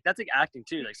matter of like, that's like acting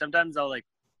too. Like sometimes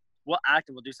we'll act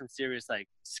and we'll do some serious like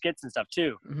skits and stuff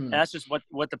too. Mm-hmm. And that's just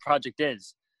what the project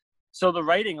is. So the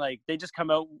writing, like they just come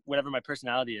out whatever my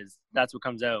personality is. That's what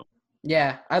comes out.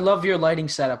 Yeah, I love your lighting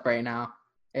setup right now.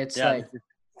 It's like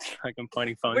I'm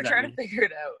pointing phones. We're trying to figure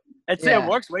it out. It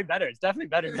works way better. It's definitely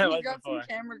better than it was got before. Some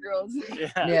camera girls.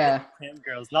 Yeah. Cam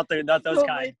girls, not those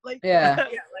kind. Yeah. Girls.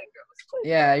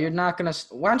 Yeah, you're not gonna.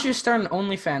 Why don't you start an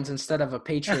OnlyFans instead of a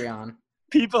Patreon?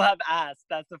 People have asked.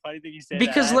 That's the funny thing you say.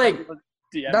 Because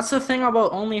that's the thing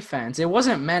about OnlyFans. It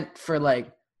wasn't meant for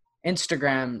like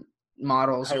Instagram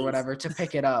models or whatever to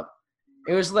pick it up.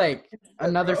 It was like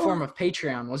another form of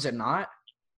Patreon, was it not?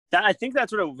 I think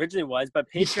that's what it originally was, but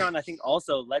Patreon I think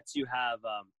also lets you have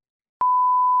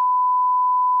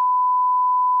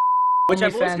which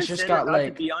I've always OnlyFans just considered got not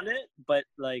like to be on it, but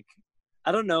like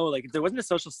I don't know, like if there wasn't a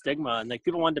social stigma and like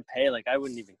people wanted to pay, like I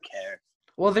wouldn't even care.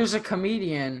 Well, there's a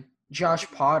comedian, Josh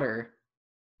Potter,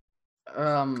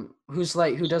 who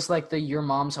does like the Your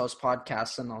Mom's House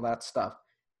podcast and all that stuff.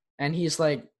 And he's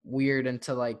like weird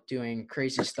into like doing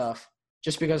crazy stuff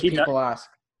just because people ask.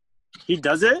 He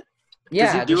does it?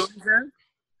 Yeah. Does he do it?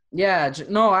 Yeah.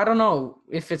 No, I don't know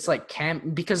if it's like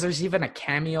because there's even a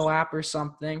Cameo app or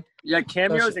something. Yeah,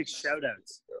 Cameo is like shout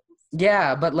outs.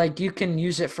 Yeah, but like you can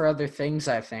use it for other things,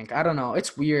 I think. I don't know.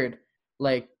 It's weird,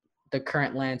 like the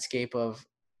current landscape of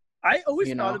I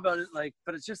always thought about it like,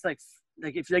 but it's just like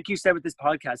if like you said with this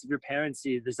podcast, if your parents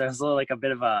see this, there's like a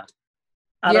bit of a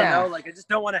I don't know, like I just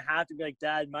don't want to have to be like,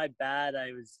 Dad, my bad,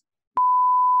 I was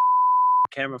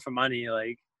camera for money,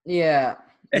 like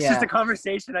it's just a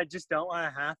conversation I just don't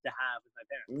want to have with my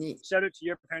parents. Shout out to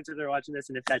your parents if they're watching this,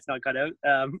 and if that's not cut out,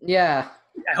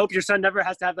 I hope your son never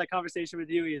has to have that conversation with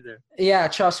you either. Yeah,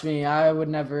 trust me, I would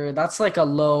never. That's like a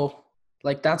low,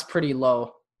 like that's pretty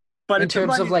low, but in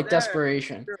terms of like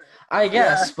desperation, I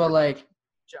guess. But like,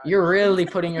 you're really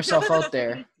putting yourself out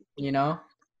there, you know.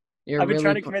 I've been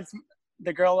trying to convince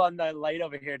the girl on the light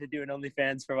over here to do an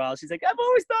OnlyFans for a while. She's like, I've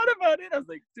always thought about it. I was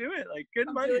like, do it. Like, good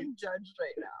money. I'm judged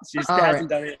right now. She hasn't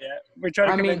done it yet. We're trying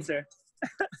to convince her.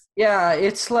 Yeah,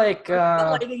 it's like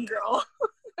lighting girl.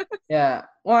 Yeah.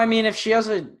 Well, I mean, if she has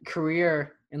a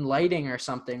career in lighting or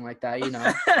something like that, you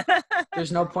know,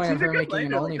 there's no point of her making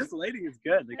an OnlyFans. This lighting is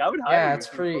good. Like, I would hire Yeah, it's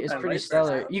pretty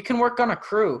stellar. You can work on a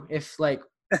crew if like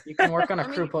you can work on a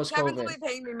crew post-COVID. Kevin's only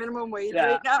paying me minimum wage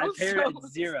right now. I pay her at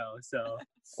zero, so.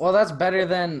 Well, that's better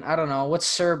than, I don't know, what's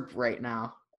Serb right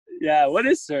now? Yeah, what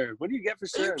is Serb? What do you get for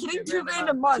Serb? Are you kidding? $2,000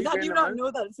 a month. How do you not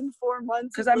know that? It's in 4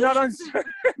 months. Because I'm not on Serb.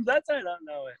 That's why I don't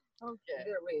know it.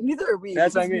 Okay. Neither are we.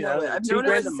 That's what I mean. I've known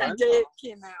it since it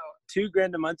came out.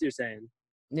 $2,000 a month, you're saying?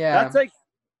 Yeah. That's like,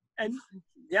 and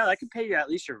yeah, that could pay you at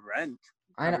least your rent.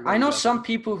 I know some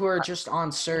people who are just on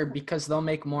Serb because they'll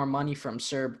make more money from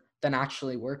Serb than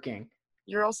actually working.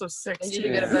 You're also 6 too.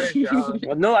 Get a better job.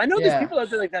 Well, no, I know there's people out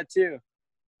there like that too.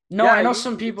 No, I know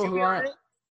some people who aren't.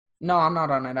 No, I'm not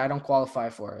on it. I don't qualify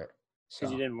for it. Because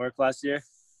you didn't work last year?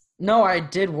 No, I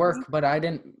did work, but I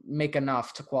didn't make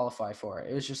enough to qualify for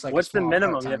it. It was just like what's the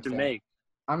minimum you have to make?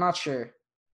 I'm not sure.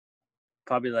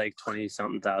 Probably like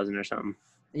 20-something thousand or something.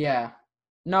 Yeah.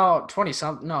 No,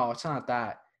 20-something. No, it's not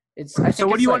that. So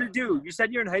what do you want to do? You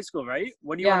said you're in high school, right?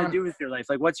 What do you want to do with your life?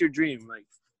 Like, what's your dream? Like,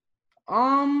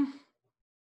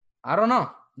 I don't know.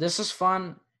 This is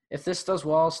fun. If this does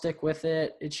well, I'll stick with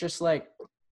it. It's just like,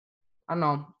 I don't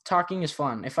know. Talking is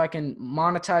fun. If I can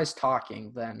monetize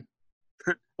talking, then.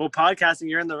 Well, podcasting,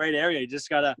 you're in the right area. You just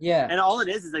gotta. Yeah. And all it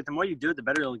is like the more you do it, the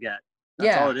better you'll get.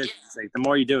 That's all it is. It's like the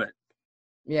more you do it.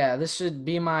 Yeah, this should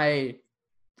be I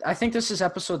think this is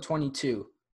episode 22.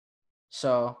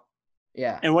 So,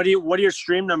 yeah. And what are your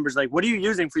stream numbers like? What are you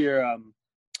using for your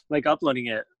like uploading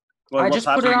it? I just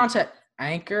put it onto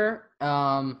Anchor,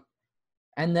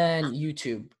 and then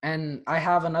YouTube. And I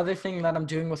have another thing that I'm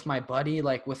doing with my buddy,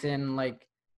 like within like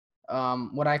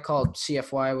what I call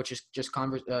CFY, which is just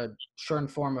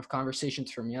shortened form of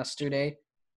conversations from yesterday.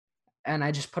 And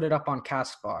I just put it up on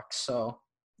Castbox. So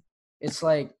it's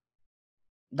like,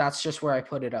 that's just where I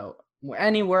put it out.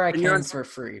 Anywhere I And you're can on- for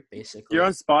free, basically. You're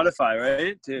on Spotify,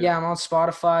 right? Too. Yeah, I'm on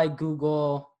Spotify,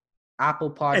 Google, Apple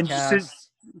And Podcasts.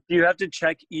 do you have to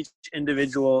check each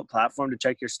individual platform to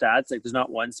check your stats? Like, there's not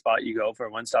one spot you go for,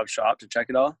 a one-stop shop to check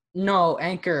it all? No,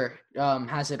 Anchor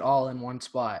has it all in one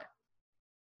spot.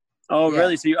 Oh, Yeah.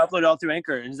 really? So you upload it all through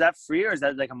Anchor. And is that free or is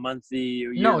that like a monthly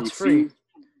or No, yearly it's free. fee?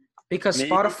 Because Maybe.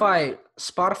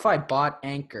 Spotify bought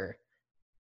Anchor.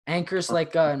 Anchor's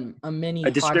like a mini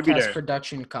distributor. podcast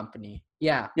production company.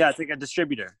 Yeah. Yeah, it's like a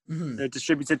distributor. Mhm. It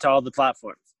distributes it to all the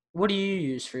platforms. What do you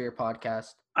use for your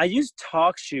podcast? I used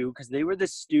TalkShoe because they were the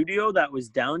studio that was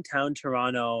downtown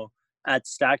Toronto at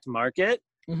Stacked Market.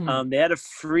 Mhm. They had a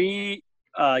free,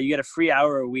 you get a free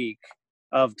hour a week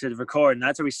to record, and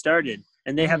that's where we started.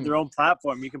 And they have their own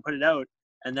platform. You can put it out.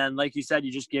 And then, like you said,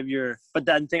 you just give but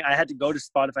then I had to go to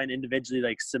Spotify and individually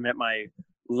like submit my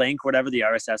link, whatever the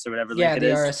RSS or whatever link it is.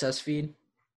 Yeah, the RSS feed.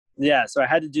 Yeah, so I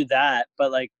had to do that.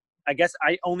 But like, I guess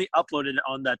I only uploaded it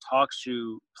on the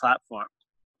TalkShoe platform,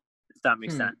 if that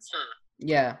makes sense.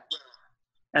 Yeah.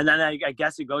 And then I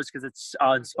guess it goes because it's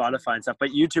on Spotify and stuff. But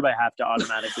YouTube, I have to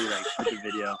automatically like put the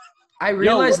video. I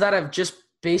realized that I've just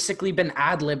basically been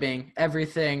ad-libbing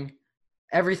everything.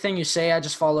 Everything you say, I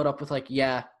just followed up with like,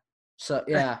 yeah. So,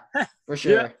 yeah, for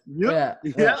sure. Yeah.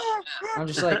 I'm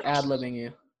just like ad-libbing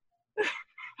you.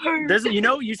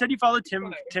 You said you followed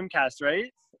Timcast,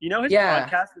 right? You know his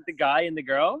podcast with the guy and the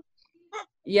girl?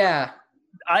 Yeah.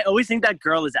 I always think that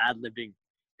girl is ad-libbing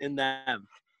in them.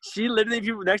 She literally,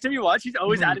 next time you watch, she's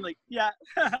always adding like, yeah.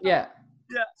 Yeah.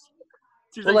 Yeah.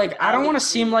 She's Well, like, I don't want to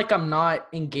seem like I'm not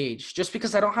engaged just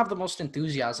because I don't have the most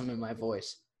enthusiasm in my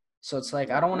voice. So it's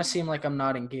like, I don't want to seem like I'm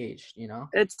not engaged, you know?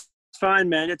 It's fine,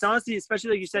 man. It's honestly,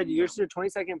 especially like you said, you're your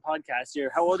 22nd podcast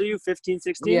here. How old are you? 15,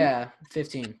 16? Yeah,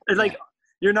 15. It's like,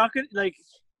 you're not going to, like,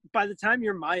 by the time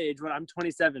you're my age, when I'm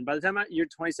 27, by the time you're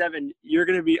 27, you're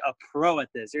going to be a pro at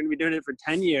this. You're going to be doing it for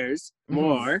 10 years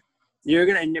more. You're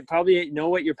going to probably know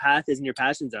what your path is and your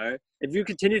passions are. If you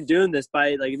continue doing this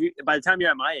by the time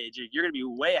you're at my age, you're going to be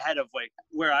way ahead of like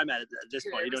where I'm at this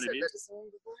point. You know what I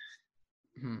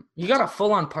mean? You got a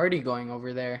full-on party going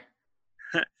over there.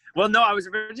 Well, no, I was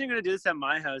originally going to do this at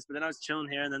my house, but then I was chilling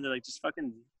here, and then they're like, just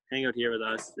fucking hang out here with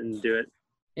us and do it.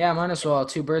 Yeah, might as well.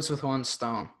 2 birds with 1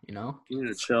 stone, you know? You need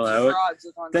to chill out.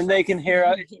 Then they can hear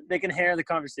the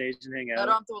conversation, hang out. I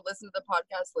don't have to listen to the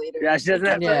podcast later. Yeah, she doesn't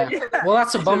have to. Yeah. Well,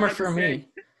 that's a bummer for me.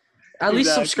 At least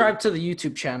Exactly. subscribe to the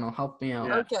YouTube channel. Help me out.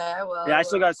 Yeah. Okay, I will. Yeah, I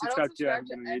still got to I subscribe don't to subscribe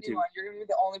to YouTube. anyone. You're gonna be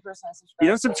the only person I subscribe. You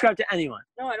don't to. subscribe to anyone.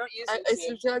 No, I don't use I YouTube.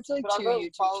 subscribe to like But I'll 2 go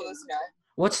YouTube follow channels. this guy.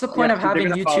 What's the point of they're having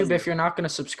gonna follow YouTube you. if you're not going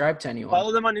to subscribe to anyone?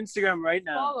 Follow them on Instagram right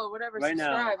now. Follow, whatever, Right now.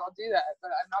 subscribe. I'll do that.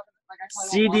 But I'm not gonna, like, I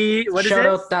probably won't CD, what is Shout it?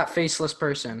 out that faceless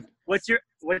person. What's your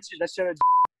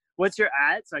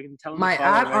ad so I can tell them My to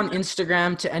follow ad right on now.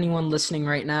 Instagram to anyone listening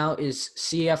right now is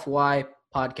CFY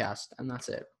Podcast, and that's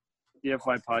it.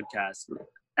 DFY podcast.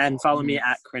 And follow me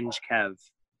at Cringe Kev.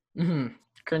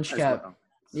 Cringe as Kev. well.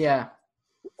 Yeah.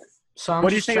 So I'm What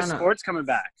do you just think of trying sports coming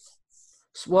back?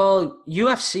 Well,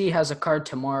 UFC has a card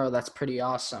tomorrow that's pretty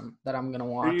awesome that I'm going to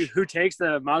watch. Who takes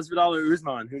the Masvidal or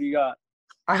Usman? Who do you got?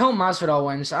 I hope Masvidal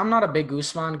wins. I'm not a big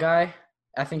Usman guy.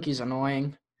 I think he's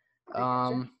annoying.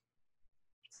 I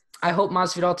hope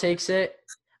Masvidal takes it.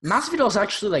 Masvidal's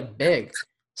actually like big,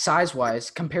 size-wise,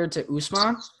 compared to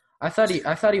Usman. I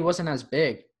thought he wasn't as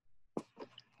big.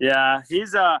 Yeah,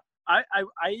 he's I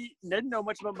didn't know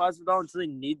much about Masvidal until he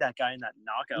kneed that guy in that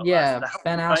knockout. Yeah, last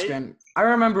Ben fight. Askren. I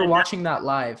remember And watching that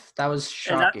live. That was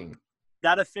shocking.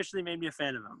 That officially made me a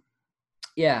fan of him.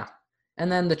 Yeah.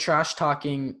 And then the trash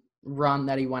talking run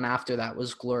that he went after that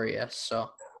was glorious. So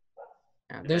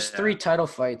yeah, there's 3 title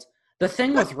fights. The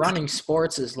thing with running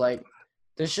sports is like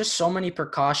there's just so many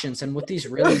precautions, and with these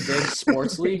really big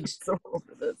sports leagues,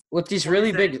 with these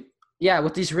really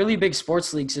big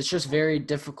sports leagues, it's just very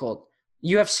difficult.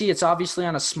 UFC, it's obviously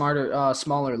on a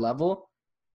smaller level.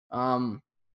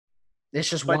 It's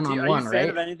just But one-on-one, are you a fan right?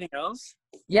 of anything else?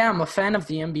 Yeah, I'm a fan of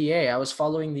the NBA. I was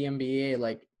following the NBA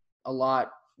like a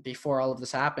lot before all of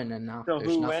this happened, and now So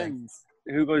there's who nothing. wins?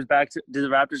 Who goes back to? Do the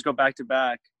Raptors go back to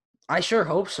back? I sure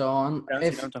hope so.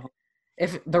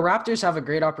 If the Raptors have a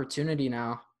great opportunity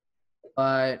now,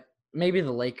 but maybe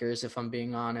the Lakers, if I'm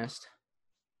being honest.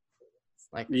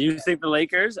 Like, Do you think the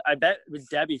Lakers? I bet with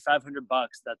Debbie $500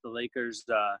 that the Lakers,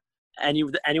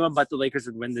 anyone but the Lakers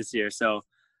would win this year. So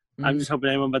I'm just hoping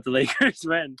anyone but the Lakers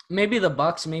win. maybe the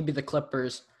Bucks, maybe the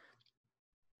Clippers.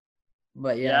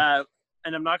 But Yeah,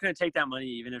 and I'm not going to take that money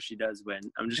even if she does win.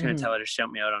 I'm just going to tell her to shout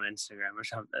me out on Instagram or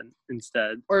something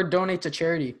instead. Or donate to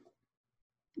charity.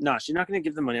 No, she's not going to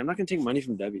give the money. I'm not going to take money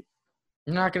from Debbie.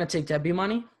 You're not gonna take Debbie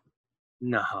money?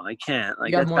 No, I can't.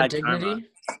 Like, You got that's more bad dignity? karma.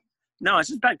 No, it's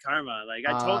just bad karma. Like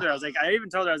I told her, I even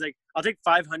told her, I'll take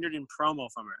 500 in promo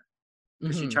from her.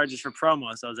 Because she charges for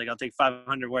promo. So I was like, I'll take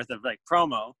 500 worth of like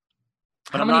promo.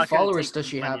 But How many followers does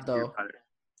she have though?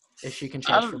 If she can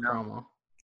charge for promo.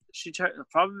 She charged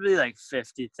probably like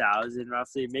 50,000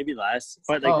 roughly, maybe less.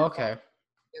 But like, okay.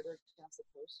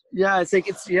 Yeah, it's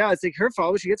like her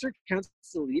followers. She gets her accounts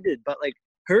deleted, but like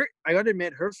I gotta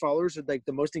admit, her followers are like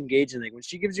the most engaging. Like when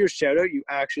she gives you a shout out, you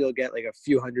actually will get like a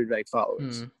few hundred like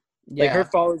followers. Yeah. Like her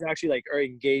followers actually like are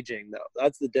engaging though.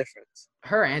 That's the difference.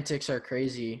 Her antics are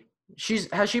crazy.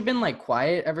 Has she been like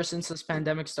quiet ever since this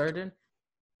pandemic started?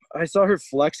 I saw her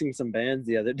flexing some bands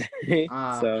the other day.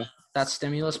 So that's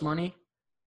stimulus money?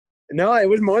 No, it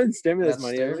was more than stimulus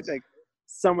money. It looked like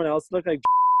someone else looked like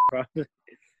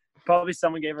probably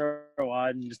someone gave her a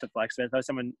wad and just to flex with.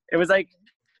 It was like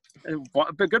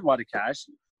a good wad of cash.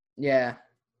 Yeah.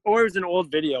 Or it was an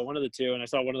old video, one of the two, and I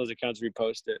saw one of those accounts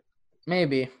repost it.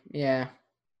 Maybe, yeah.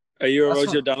 Are you a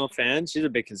Rosie O'Donnell fan? She's a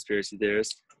big conspiracy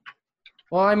theorist.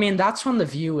 Well, I mean, that's when the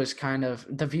View kind of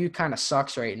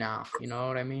sucks right now. You know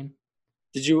what I mean?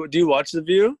 Do you watch The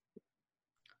View?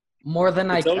 More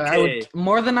than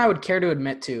I would care to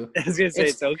admit to. I was gonna say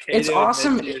it's okay. It's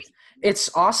awesome.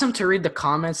 It's awesome to read the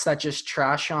comments that just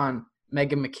trash on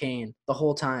Meghan McCain the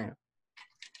whole time.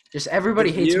 Just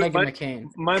everybody hates Meghan McCain.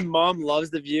 My mom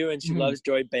loves The View and she loves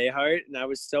Joy Behar, and I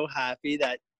was so happy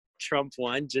that Trump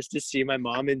won just to see my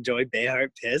mom and Joy Behar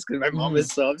pissed because my mom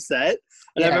was so upset.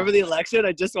 And I remember the election,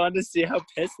 I just wanted to see how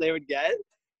pissed they would get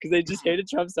because they just hated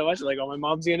Trump so much. Like, oh, my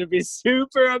mom's going to be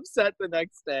super upset the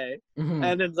next day. And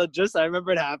then I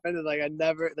remember it happened and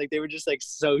they were just like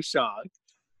so shocked.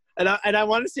 And I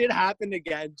want to see it happen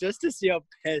again just to see how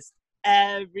pissed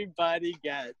everybody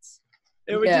gets.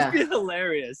 It would just be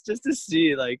hilarious just to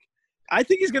see, like, I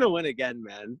think he's going to win again,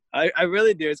 man. I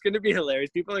really do. It's going to be hilarious.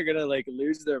 People are going to, like,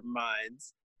 lose their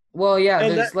minds. Well,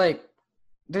 yeah,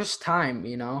 there's time,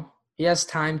 you know? He has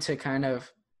time to kind of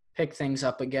pick things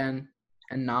up again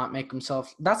and not make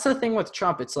himself – that's the thing with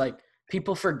Trump. It's like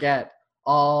people forget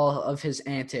all of his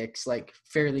antics, like,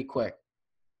 fairly quick.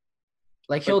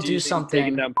 Like, he'll do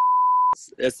something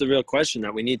 – That's the real question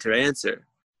that we need to answer.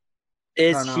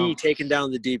 Is he taking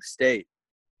down the deep state?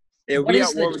 What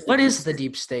is the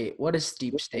deep state? What is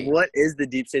deep state? What is the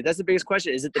deep state? That's the biggest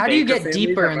question. Is it the How do you get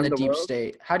deeper in the deep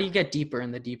state? How do you get deeper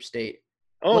in the deep state?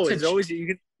 Oh, it's always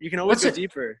you can always go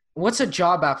deeper. What's a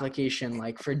job application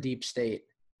like for deep state?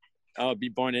 Oh, be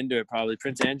born into it probably.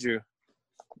 Prince Andrew.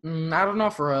 I don't know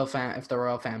if the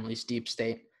royal family's deep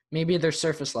state. Maybe they're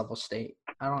surface level state.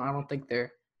 I don't think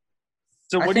they're.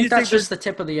 So what do you think? That's just the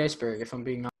tip of the iceberg, if I'm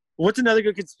being honest. What's another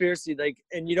good conspiracy? Like,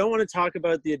 and you don't want to talk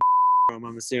about the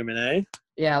I'm assuming, eh?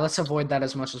 Yeah, let's avoid that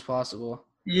as much as possible.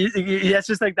 It's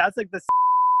just like that's like the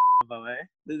eh?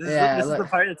 This is the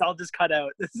part that's all just cut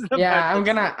out.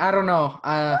 I don't know.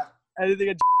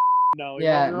 Anything no.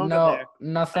 Yeah, no,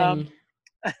 nothing.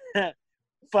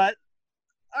 But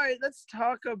all right, let's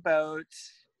talk about.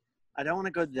 I don't want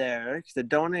to go there because I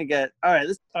don't want to get. All right,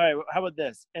 how about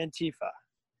this? Antifa.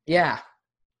 Yeah,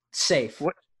 safe.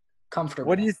 Comfortable.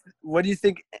 What do you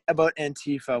think about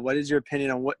Antifa? What is your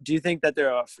opinion on what do you think that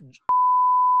they're a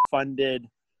funded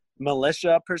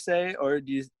militia per se, or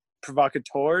do you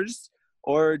provocateurs,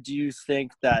 or do you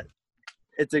think that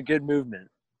it's a good movement?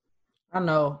 I don't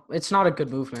know. It's not a good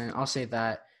movement. I'll say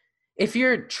that. If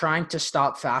you're trying to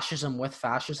stop fascism with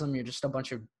fascism, you're just a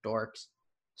bunch of dorks.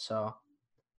 So.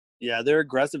 Yeah, their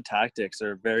aggressive tactics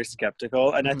are very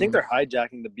skeptical, and I think they're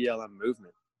hijacking the BLM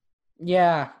movement.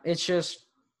 Yeah, it's just.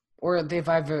 Or they've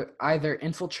either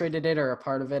infiltrated it or a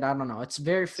part of it. I don't know. It's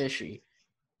very fishy.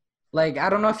 Like, I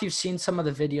don't know if you've seen some of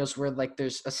the videos where, like,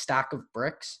 there's a stack of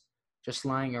bricks just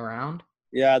lying around.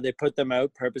 Yeah, they put them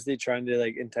out purposely trying to,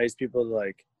 like, entice people to,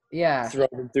 like, throw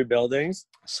them through buildings.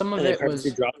 Some of it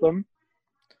was – drop them.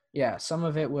 Yeah, some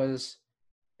of it was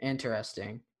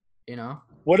interesting, you know?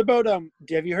 What about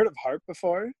have you heard of HAARP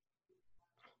before?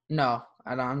 No,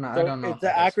 I don't know. The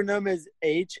acronym is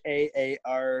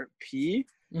HAARP.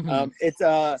 It's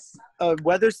a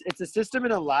system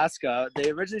in Alaska.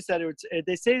 They originally said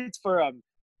they say it's for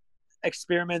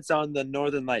experiments on the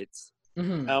Northern Lights.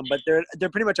 But they're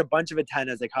pretty much a bunch of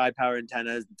antennas, like high power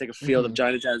antennas. It's like a field of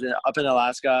giant antennas up in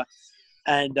Alaska,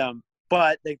 and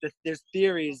but like there's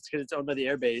theories because it's owned by the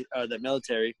air base, the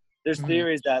military. There's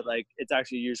theories that like it's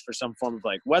actually used for some form of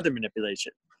like weather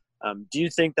manipulation. Do you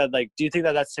think that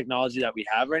that's technology that we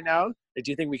have right now? Like,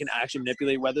 do you think we can actually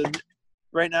manipulate weather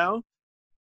right now?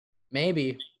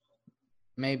 Maybe.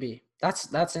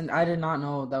 That's I did not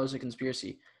know that was a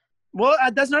conspiracy. Well,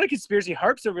 that's not a conspiracy.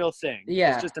 HAARP's a real thing.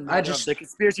 Yeah. It's just a matter of the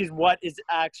conspiracy is what is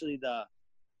actually the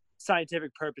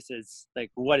scientific purposes,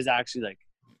 like what is actually like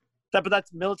that. But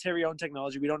that's military owned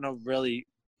technology. We don't know really.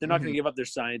 They're not going to give up their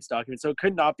science documents, so it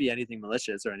could not be anything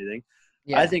malicious or anything.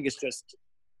 Yeah. I think it's just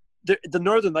the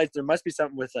Northern Lights. There must be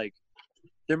something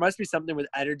with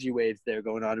energy waves there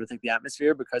going on with like the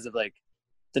atmosphere because of like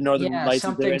the Northern Lights.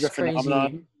 There is a phenomenon.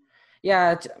 Crazy.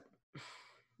 Yeah.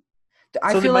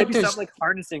 I so feel like there's something like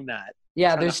harnessing that.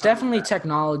 Yeah, there's definitely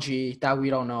technology that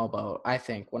we don't know about, I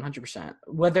think, 100%.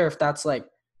 Whether if that's like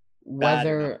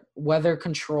weather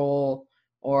control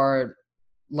or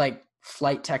like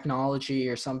flight technology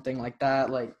or something like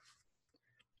that, like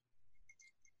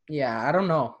yeah, I don't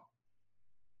know.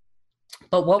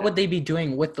 But what would they be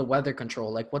doing with the weather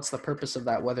control? Like what's the purpose of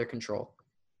that weather control?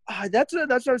 That's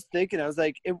what I was thinking. I was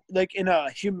like like in a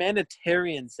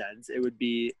humanitarian sense, it would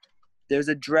be there's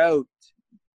a drought,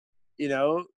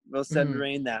 we'll send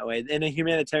rain that way in a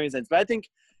humanitarian sense. But I think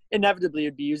inevitably it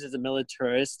would be used as a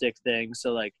militaristic thing.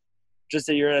 So like, just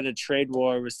say you're at a trade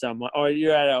war with someone, or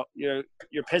you're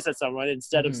pissed at someone.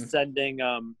 Instead of sending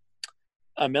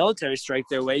a military strike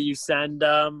their way, you send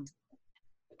a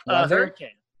hurricane.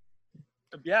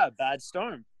 Yeah, a bad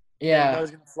storm. Yeah,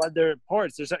 it's going to flood their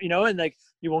ports. There's and like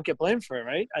you won't get blamed for it,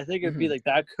 right? I think it'd be like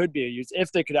that could be a use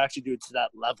if they could actually do it to that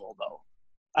level, though.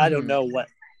 I don't know what.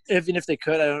 Even if they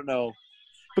could, I don't know.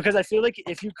 Because I feel like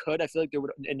if you could, I feel like there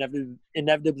would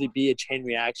inevitably be a chain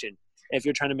reaction. If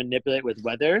you're trying to manipulate with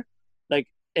weather, like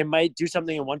it might do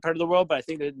something in one part of the world, but I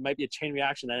think there might be a chain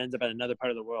reaction that ends up at another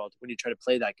part of the world when you try to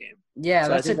play that game. Yeah, so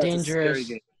that's a dangerous. scary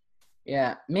game.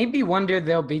 Yeah, maybe one day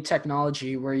there'll be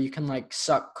technology where you can like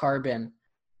suck carbon,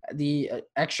 the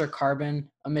extra carbon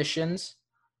emissions,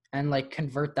 and like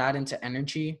convert that into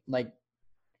energy, like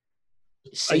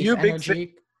safe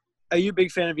energy. Are you a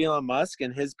big fan of Elon Musk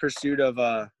and his pursuit of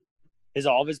all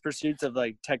of his pursuits of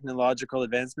like technological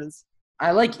advancements?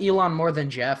 I like Elon more than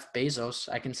Jeff Bezos.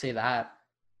 I can say that.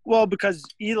 Well, because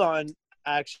Elon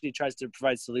actually tries to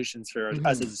provide solutions for us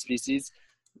as a species.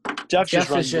 Jeff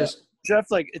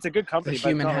like it's a good company, the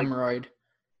human but hemorrhoid.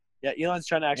 Yeah, Elon's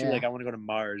trying to actually like I want to go to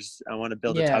Mars. I want to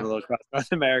build a tunnel across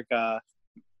North America.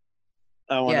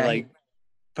 I want to like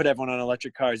put everyone on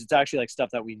electric cars. It's actually like stuff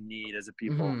that we need as a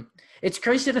people. It's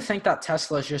crazy to think that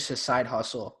Tesla is just his side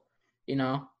hustle.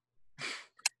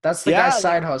 That's the guy's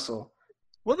side hustle.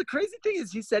 Well, the crazy thing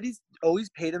is he said he's always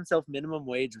paid himself minimum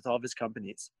wage with all of his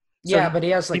companies. So but he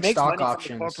has like stock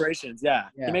options. Corporations, yeah.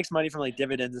 He makes money from like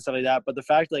dividends and stuff like that. But the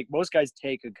fact like most guys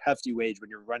take a hefty wage when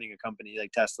you're running a company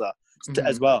like Tesla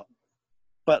as well.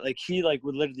 But like he like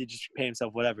would literally just pay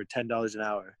himself whatever, $10 an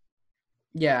hour.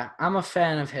 Yeah, I'm a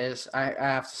fan of his. I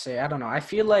have to say, I don't know. I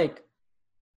feel like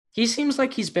he seems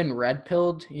like he's been red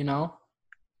pilled, Do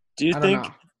you think?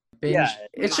 Yeah,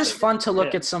 it's just fun to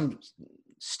look at some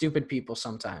stupid people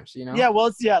sometimes, Yeah, well,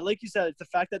 it's like you said, it's the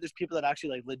fact that there's people that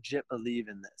actually like legit believe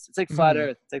in this. It's like flat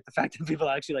Earth. It's like the fact that people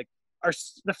actually like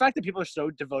the fact that people are so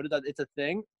devoted that it's a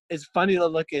thing is funny to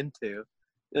look into.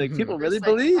 Like people really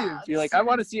believe. You're like, I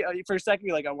want to see for a second.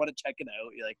 You're like, I want to check it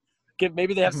out. You're like,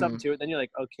 maybe they have something to it. Then you're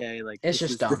like, okay, like it's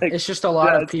just dumb. Like, it's just a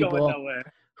lot of people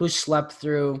who slept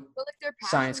through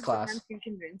science class. Can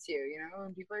convince you,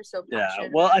 and people are so passionate. Yeah,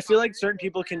 well, I feel like certain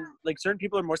people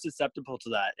are more susceptible to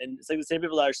that, and it's like the same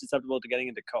people that are susceptible to getting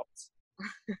into cults.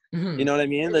 You know what I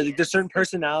mean? Like there's certain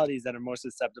personalities that are more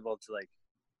susceptible to like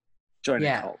join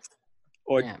a cult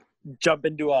or jump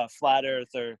into a flat Earth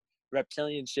or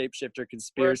reptilian shapeshifter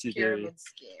conspiracy theory.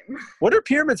 Scheme. What are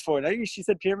pyramids for? She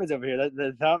said pyramids over here.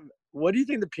 What do you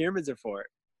think the pyramids are for?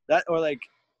 That or like,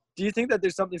 do you think that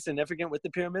there's something significant with the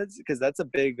pyramids? Because that's a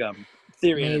big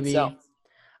theory in itself.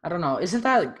 I don't know. Isn't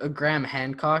that a Graham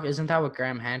Hancock? Isn't that what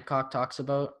Graham Hancock talks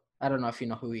about? I don't know if you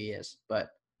know who he is,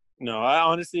 but no, I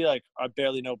honestly I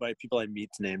barely know by people I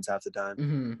meet's names half the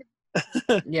time.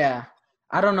 Yeah,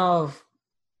 I don't know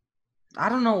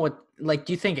what. Like,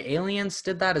 do you think aliens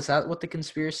did that? Is that what the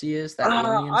conspiracy is? That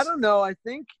aliens? I don't know. I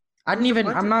think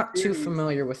I'm not too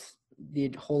familiar with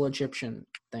the whole Egyptian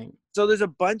thing. So there's a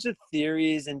bunch of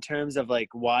theories in terms of like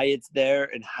why it's there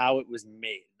and how it was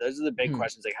made. Those are the big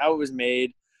questions, like how it was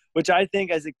made, which I think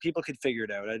as like people could figure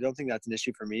it out. I don't think that's an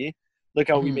issue for me. Look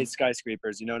how we made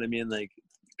skyscrapers. You know what I mean? Like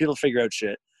people figure out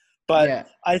shit. But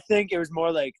I think it was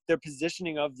more like their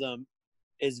positioning of them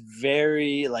is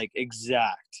very like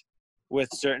exact with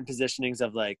certain positionings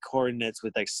of like coordinates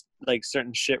with like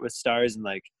certain shit with stars and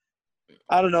like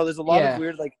I don't know. There's a lot of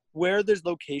weird like where there's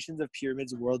locations of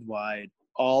pyramids worldwide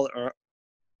all are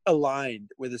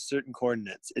aligned with a certain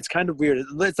coordinates. It's kind of weird.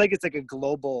 It's like a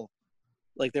global,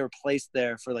 like they were placed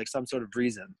there for like some sort of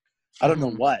reason. I don't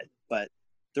know what, but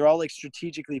they're all like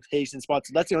strategically placed in spots.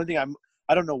 So that's the only thing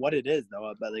I don't know what it is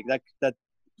though. But like that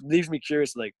leaves me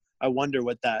curious. Like I wonder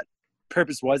what that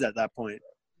purpose was at that point.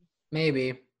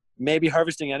 Maybe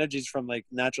harvesting energies from like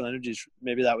natural energies.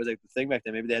 Maybe that was like the thing back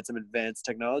then. Maybe they had some advanced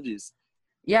technologies.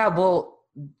 Yeah, well,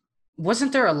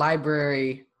 wasn't there a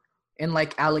library in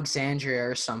like Alexandria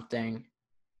or something?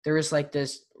 There was like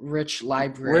this rich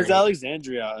library. Where's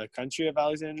Alexandria? A country of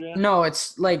Alexandria? No,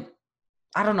 it's like,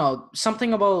 I don't know,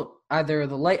 something about either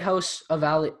the lighthouse of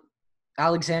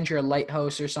Alexandria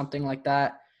Lighthouse or something like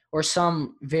that, or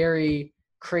some very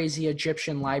crazy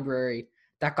Egyptian library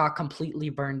that got completely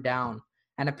burned down.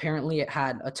 And apparently it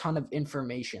had a ton of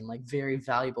information, like very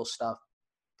valuable stuff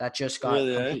that just got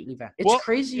completely vanished. It's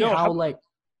crazy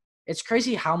it's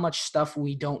crazy how much stuff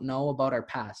we don't know about our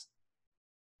past.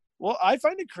 Well, I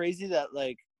find it crazy that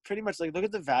like pretty much like look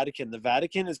at the Vatican. The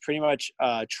Vatican is pretty much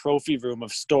a trophy room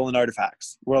of stolen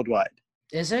artifacts worldwide.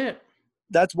 Is it?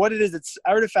 That's what it is. It's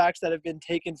artifacts that have been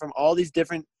taken from all these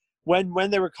different when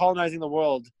they were colonizing the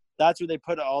world. That's where they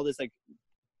put all this like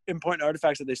important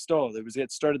artifacts that they stole.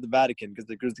 It started the Vatican because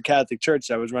it was the Catholic Church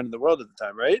that was running the world at the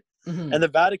time, right? Mm-hmm. And the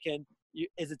Vatican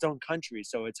is its own country,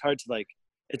 so it's hard to like.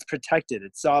 It's protected.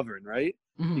 It's sovereign, right?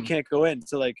 Mm-hmm. You can't go in.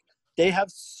 So like they have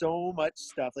so much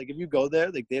stuff. Like if you go there,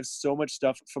 like they have so much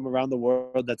stuff from around the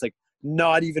world that's like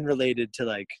not even related to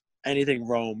like anything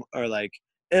Rome or like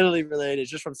Italy related.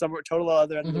 It's just from somewhere total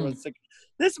other end of the world. It's like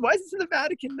why is this in the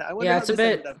Vatican? I wonder it's a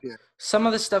bit. Some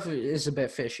of the stuff is a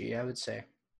bit fishy, I would say.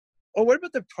 Oh, what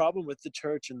about the problem with the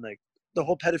church and like the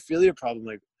whole pedophilia problem?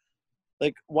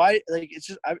 Like why? Like it's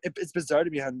just it's bizarre to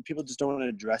me how people just don't want to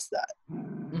address that.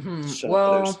 Mm-hmm.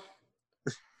 Well,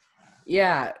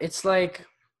 yeah, it's like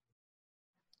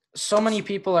so many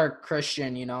people are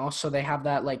Christian, you know, so they have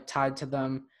that like tied to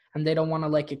them, and they don't want to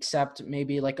like accept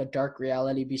maybe like a dark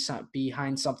reality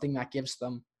behind something that gives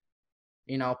them,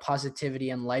 you know, positivity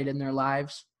and light in their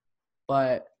lives.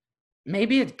 But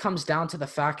maybe it comes down to the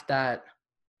fact that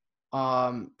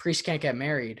priests can't get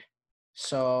married,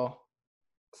 so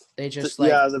they just like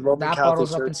the Roman that Catholic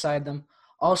bottles Church. up inside them.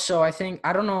 Also, I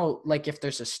don't know like if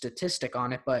there's a statistic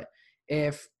on it, but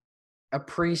if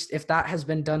that has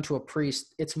been done to a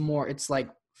priest, it's like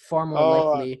far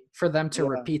more likely for them to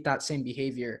repeat that same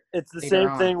behavior. It's the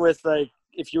same thing with like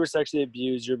if you were sexually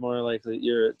abused, you're more likely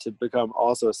to become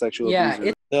also a sexual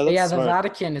abuser. The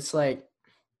Vatican, it's like,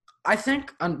 I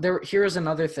think here is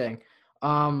another thing.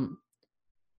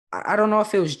 I don't know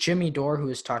if it was Jimmy Dore who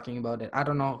was talking about it. I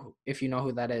don't know if you know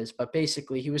who that is, but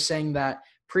basically he was saying that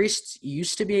priests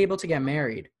used to be able to get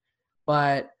married,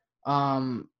 but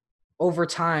over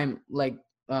time, like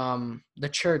the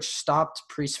church stopped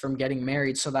priests from getting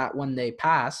married so that when they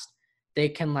passed, they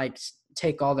can like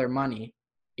take all their money,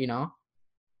 you know?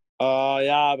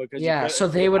 Oh, because so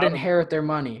they would inherit their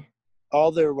money.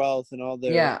 All their wealth and all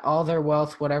their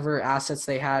wealth, whatever assets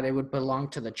they had, it would belong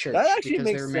to the church because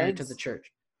they were married to the church.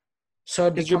 So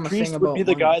it'd become a thing about would be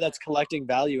the guy that's collecting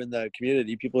value in the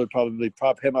community. People would probably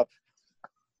prop him up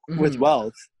with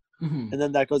wealth, and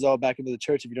then that goes all back into the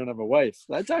church if you don't have a wife.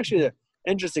 That's actually an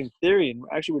interesting theory and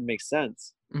actually would make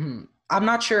sense. I'm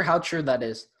not sure how true that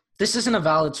is. This isn't a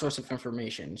valid source of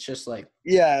information. It's just like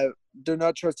do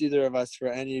not trust either of us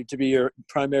to be your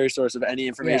primary source of any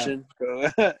information.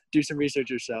 Go do some research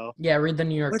yourself. Yeah, read the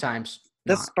New York Times.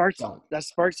 That sparked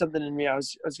something in me. I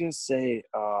was gonna say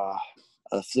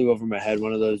flew over my head,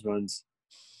 one of those ones.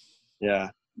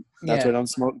 Yeah. That's why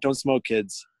don't smoke,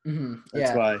 kids.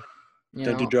 That's why.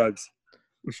 Don't do drugs.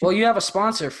 Well, you have a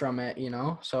sponsor from it, you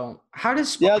know. So how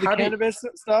does cannabis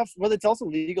stuff? Well, it's also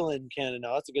legal in Canada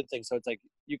now. That's a good thing. So it's like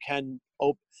you can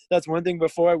that's one thing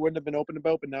before I wouldn't have been open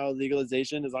about, but now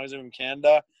legalization, as long as I'm in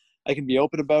Canada, I can be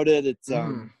open about it. It's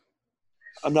I'm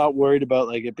not worried about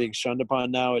like it being shunned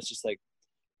upon now. It's just like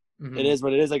it is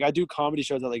what it is. Like I do comedy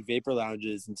shows at like vapor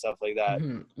lounges and stuff like that.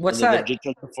 What's that?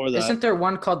 Before that? Isn't there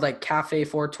one called like Cafe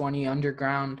 420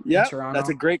 Underground in Toronto? That's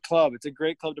a great club. It's a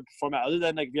great club to perform at. Other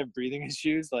than like if you have breathing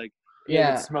issues, like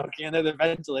smoking and the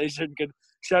ventilation could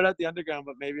shut out the underground,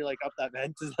 but maybe like up that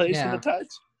ventilation a touch.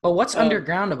 But what's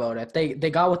underground about it?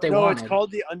 They got what they wanted. No, it's called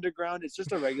the underground. It's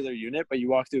just a regular unit, but you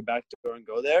walk through a back door and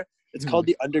go there. It's called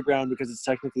the underground because it's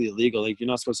technically illegal. Like you're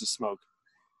not supposed to smoke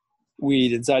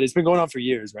weed inside. It's been going on for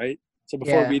years, right? So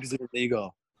before weed is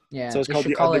illegal. Yeah. So it's called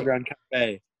the Underground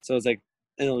Cafe. So it's like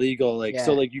an illegal,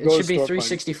 so like you go. It should be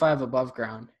 365 above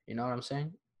ground. You know what I'm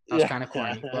saying? That was kind of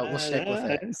corny, but we'll stick with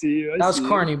it. That was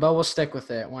corny, but we'll stick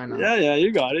with it. Why not? Yeah,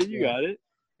 you got it. You got it.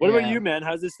 What about you, man?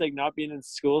 How's this like not being in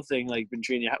school thing like been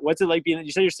treating you? What's it like being?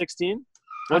 You said you're 16.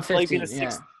 What's it like being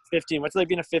 15? What's it like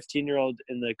being a 15-year-old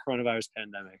in the coronavirus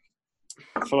pandemic?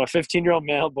 From a 15-year-old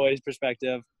male boy's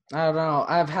perspective. I don't know.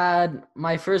 I've had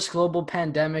my first global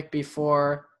pandemic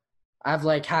before. I've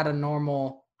like had a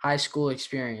normal high school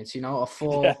experience, a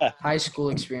full high school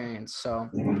experience. So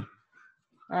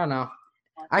I don't know.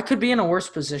 I could be in a worse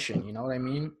position, you know what I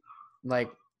mean?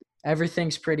 Like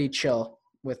everything's pretty chill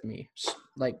with me.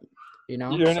 Like,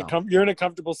 You're in so. you're in a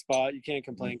comfortable spot. You can't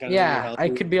complain. Kind of Yeah, healthy. I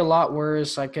could be a lot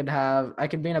worse. I could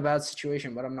be in a bad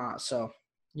situation, but I'm not. So,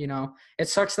 it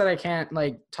sucks that I can't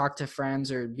like talk to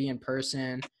friends or be in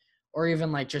person or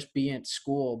even like just be at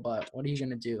school, but what are you going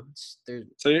to do?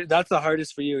 So that's the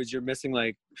hardest for you is you're missing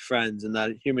like friends and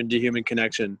that human to human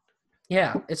connection.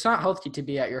 Yeah, it's not healthy to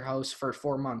be at your house for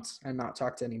 4 months and not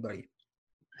talk to anybody.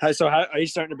 So are you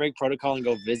starting to break protocol and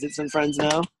go visit some friends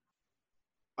now?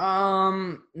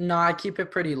 No, I keep it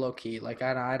pretty low key. Like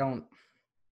I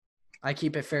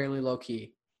keep it fairly low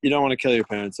key. You don't want to kill your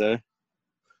parents, eh?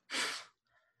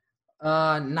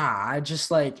 Nah, I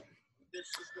just like,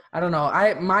 I don't know.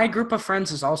 My group of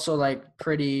friends is also like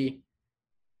pretty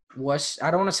wuss.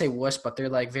 I don't want to say wuss, but they're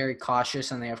like very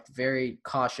cautious and they have very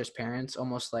cautious parents,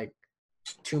 almost like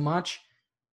too much.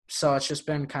 So it's just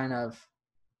been kind of,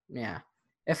 yeah.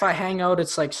 If I hang out,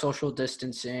 it's like social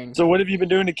distancing. So what have you been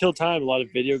doing to kill time? A lot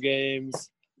of video games?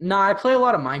 No, I play a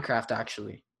lot of Minecraft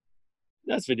actually.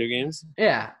 That's video games.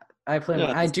 Yeah, I play.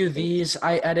 Yeah, I do these.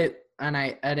 I edit.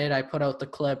 I put out the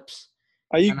clips.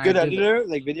 Are you good editor?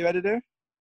 Like video editor?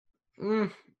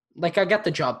 Like I get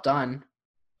the job done.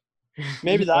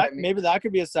 Maybe that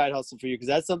could be a side hustle for you because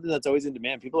that's something that's always in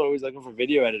demand. People are always looking for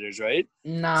video editors, right?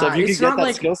 Nah, so if you it's could get not that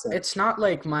like skill set. it's not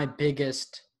like my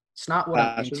biggest. It's not what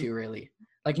I'm into really.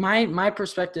 Like my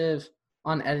perspective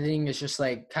on editing is just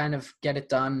like kind of get it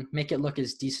done, make it look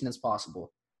as decent as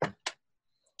possible.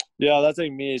 Yeah, that's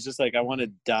like me. It's just like I want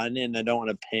it done, and I don't want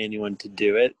to pay anyone to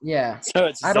do it. Yeah, so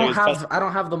it's I don't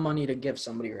have the money to give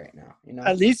somebody right now.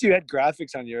 At least you had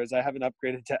graphics on yours. I haven't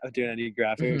upgraded to doing any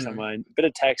graphics on mine. A bit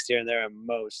of text here and there at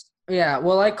most. Yeah,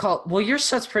 well, your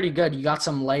set's pretty good. You got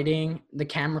some lighting. The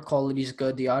camera quality is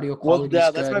good. The audio quality is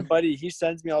good. That's my buddy. He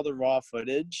sends me all the raw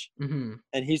footage, and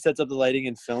he sets up the lighting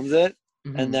and films it,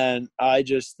 and then I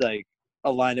just like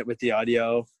align it with the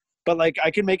audio. But like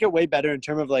I can make it way better in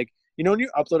terms of like. When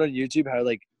you upload on YouTube, how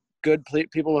like good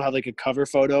people will have like a cover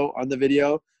photo on the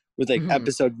video with like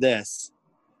episode this,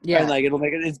 and like it'll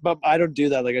make it. But I don't do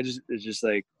that. Like it's just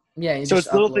like So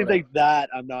it's little things like that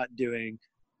I'm not doing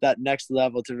that next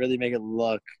level to really make it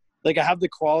look like I have the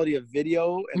quality of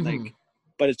video and like,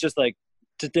 but it's just like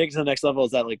to take it to the next level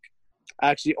is that like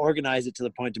actually organize it to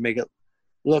the point to make it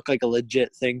look like a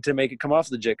legit thing to make it come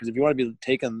off legit. Because if you want to be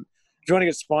taken, if you want to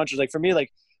get sponsors, like for me, like.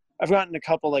 I've gotten a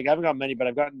couple, like I haven't got many, but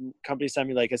I've gotten companies send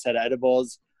me, like I said,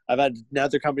 edibles. I've had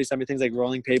another company send me things like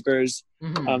rolling papers.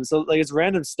 So like it's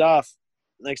random stuff.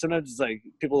 Like sometimes it's like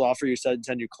people offer you send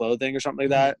you clothing or something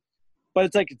like that. But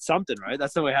it's like it's something, right?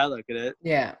 That's the way I look at it.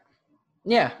 Yeah.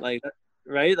 Yeah. Like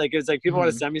right? Like it's like people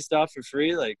want to send me stuff for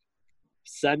free, like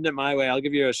send it my way. I'll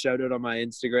give you a shout out on my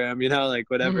Instagram, like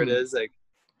whatever it is. Like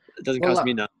it doesn't cost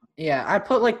me nothing. Yeah, I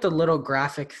put like the little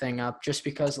graphic thing up just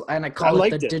because and I call it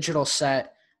the digital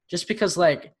set. Just because,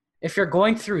 like, if you're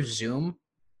going through Zoom,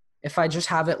 if I just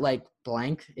have it, like,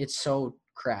 blank, it's so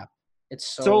crap. It's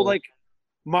so like,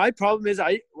 my problem is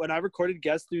when I recorded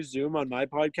guests through Zoom on my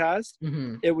podcast,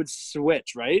 it would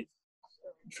switch, right?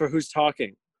 For who's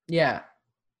talking. Yeah.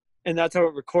 And that's how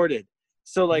it recorded.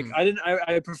 So, like,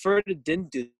 I preferred it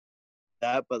didn't do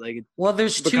that, but, like. Well,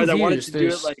 there's two views.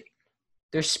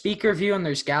 There's speaker view and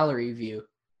there's gallery view.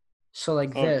 So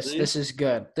like this is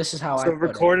good. This is how I put it. So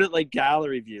record it like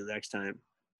gallery view next time.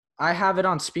 I have it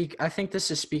on I think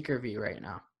this is speaker view right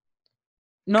now.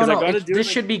 No,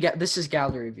 this is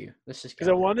gallery view. This is because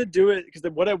I want to do it because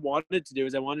what I wanted to do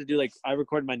is I wanted to do like I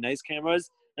record my nice cameras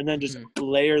and then just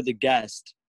layer the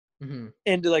guest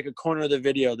into like a corner of the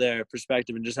video there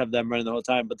perspective and just have them running the whole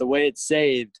time. But the way it's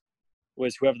saved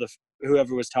was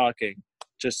whoever was talking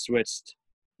just switched.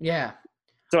 Yeah.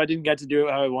 So I didn't get to do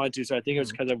it how I wanted to. So I think it was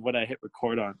because of what I hit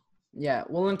record on. Yeah.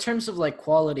 Well, in terms of like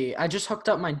quality, I just hooked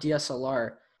up my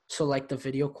DSLR. So like the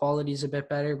video quality is a bit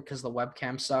better because the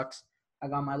webcam sucks. I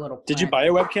got my little plant. Did you buy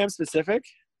a webcam specific?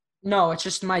 No, it's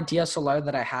just my DSLR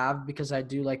that I have because I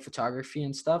do like photography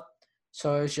and stuff.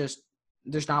 So it's just,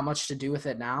 there's not much to do with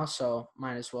it now. So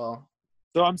might as well.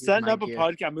 So I'm setting up a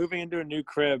podcast. I'm moving into a new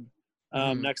crib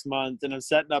next month. And I'm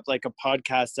setting up like a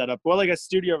podcast setup. Well, like a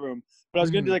studio room. But I was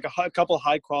going to do like a couple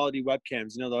high quality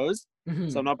webcams, those?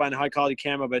 So I'm not buying a high quality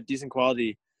camera, but decent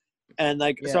quality. And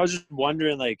like, so I was just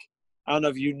wondering, like, I don't know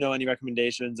if you know any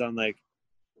recommendations on like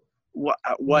what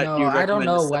no, you recommend. I don't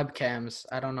know webcams.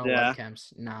 I don't know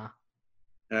webcams. Nah.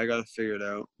 Yeah, I got to figure it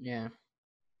out. Yeah.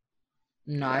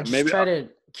 No, I just try to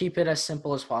keep it as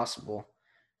simple as possible.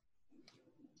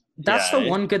 That's the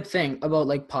one good thing about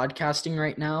like podcasting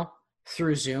right now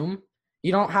through Zoom.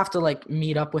 You don't have to like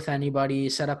meet up with anybody,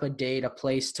 set up a date, a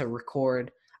place to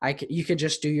record. You could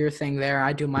just do your thing there.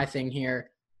 I do my thing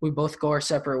here. We both go our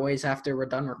separate ways after we're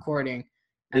done recording.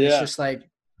 And it's just like,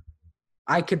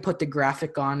 I could put the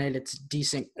graphic on it. It's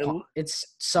decent. It's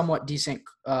somewhat decent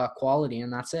quality,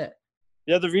 and that's it.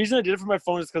 Yeah, the reason I did it from my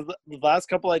phone is because the last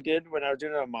couple I did when I was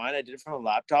doing it on mine, I did it from a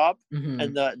laptop,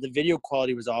 and the video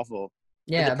quality was awful.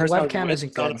 Yeah, the webcam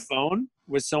isn't good. On a phone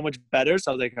was so much better,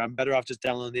 so I was like, I'm better off just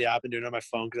downloading the app and doing it on my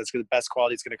phone because that's the best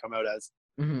quality it's going to come out as.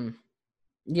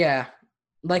 Yeah,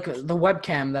 like the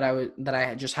webcam that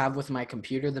I just have with my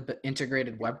computer, the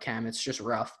integrated webcam, it's just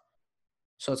rough.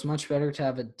 So it's much better to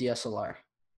have a DSLR.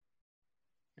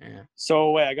 Yeah.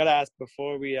 So wait, I gotta ask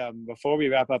before we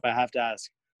wrap up. I have to ask.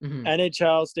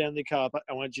 NHL Stanley Cup.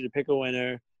 I want you to pick a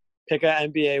winner. Pick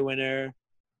an NBA winner.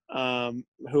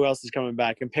 Who else is coming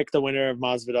back? And pick the winner of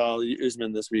Masvidal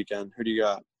Usman this weekend. Who do you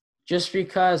got? Just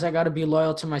because I got to be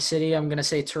loyal to my city, I'm gonna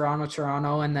say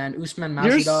Toronto, and then Usman Masvidal.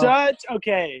 You're such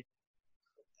okay.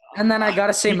 And then I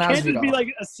gotta say Masvidal. You can't just be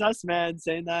like a sus man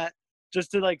saying that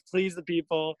just to like please the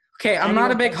people. Okay, I'm not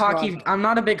a big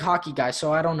hockey guy,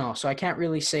 so I don't know. So I can't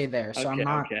really say there. So I'm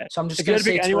not. Okay. So I'm just gonna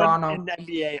say Toronto. In the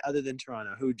NBA other than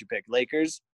Toronto, who would you pick?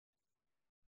 Lakers.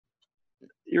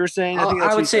 You were saying.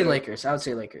 I would say Lakers. I would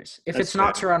say Lakers. If it's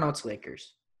not Toronto, it's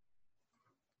Lakers.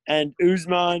 And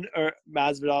Usman or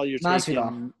Masvidal, you're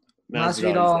taking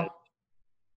Masvidal.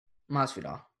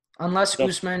 Unless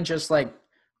Usman just like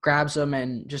grabs him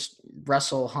and just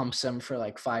humps him for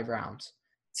like 5 rounds.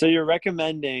 So you're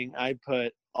recommending I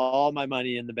put all my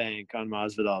money in the bank on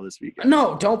Masvidal this weekend?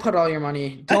 No, don't put all your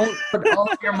money. Don't put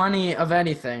all of your money of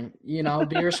anything. You know,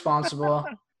 be responsible.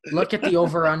 Look at the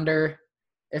over-under.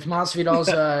 If Masvidal's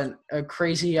a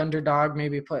crazy underdog,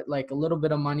 maybe put like a little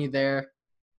bit of money there.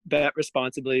 Bet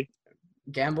responsibly.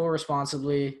 Gamble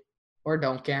responsibly, or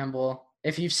don't gamble.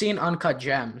 If you've seen Uncut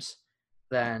Gems,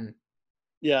 then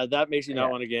yeah, that makes you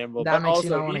not want to gamble. That makes you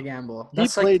not want to gamble. He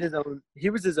played his own. He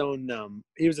was his own.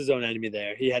 He was his own enemy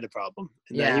there. He had a problem.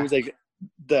 And he was like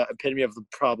the epitome of the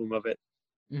problem of it.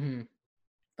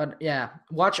 But yeah,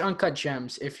 watch Uncut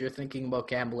Gems if you're thinking about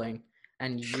gambling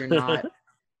and you're not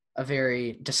a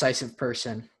very decisive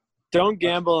person. Don't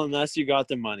gamble unless you got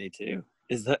the money to.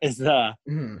 Is what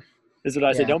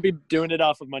I say. Don't be doing it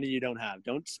off of money you don't have.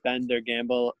 Don't spend or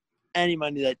gamble any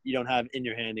money that you don't have in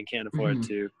your hand and can't afford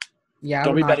to. Yeah,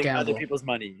 don't be betting other people's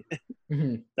money.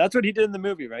 That's what he did in the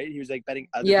movie, right? He was like betting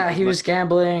other people's money. Yeah, he was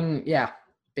gambling. Yeah,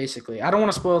 basically. I don't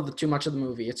want to spoil too much of the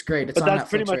movie. It's great. It's but on that's Netflix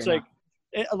pretty much right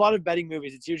like a lot of betting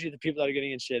movies. It's usually the people that are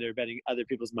getting in shit are betting other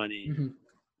people's money,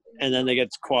 and then they get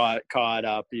caught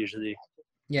up usually.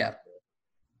 Yeah.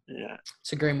 Yeah.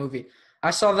 It's a great movie. I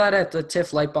saw that at the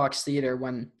TIFF Lightbox Theater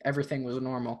when everything was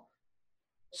normal.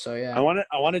 So yeah. I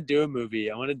want to do a movie.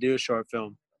 I want to do a short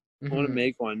film. I want to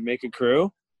make a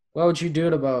crew. What would you do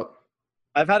it about?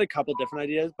 I've had a couple different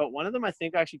ideas, but one of them I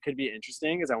think actually could be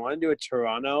interesting is I want to do a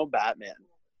Toronto Batman.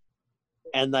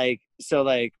 And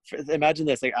imagine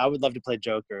this, like I would love to play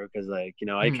Joker because like, you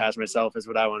know, I cast myself as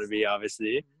what I want to be,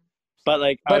 obviously. But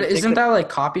isn't that like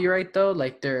copyright though?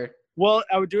 Like well,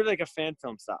 I would do it like a fan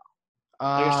film style.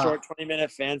 Like a short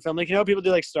 20-minute fan film. Like, you know, people do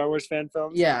like Star Wars fan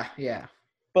films. Yeah, yeah.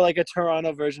 But like a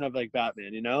Toronto version of like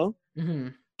Batman, you know?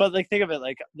 But like think of it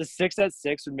like the 6 at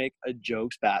 6 would make a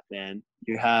jokes Batman.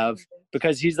 You have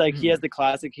because he's like he has the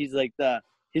classic. He's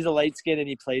a light skin and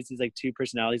he plays these like 2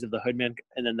 personalities of the Hoodman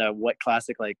and then the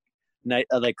classic like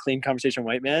like clean conversation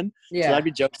white man. Yeah. So that'd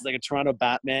be jokes. It's like a Toronto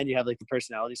Batman. You have like the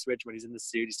personality switch when he's in the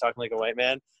suit. He's talking like a white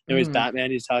man. And when he's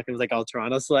Batman, he's talking like all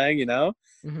Toronto slang, you know.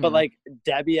 But like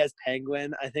Debbie as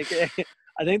Penguin, I think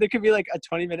there could be like a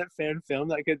 20-minute fan film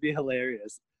that could be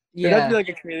hilarious. Yeah. It doesn't be like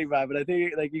a creative vibe, but I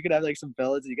think like you could have like some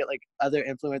villains. You get like other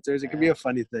influencers. It could be a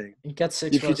funny thing. You get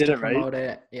 6 if you did to promote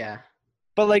it. Yeah.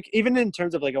 But like even in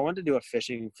terms of like I wanted to do a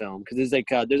fishing film because there's like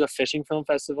there's a fishing film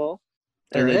festival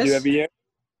that they do every year.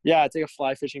 Yeah, it's like a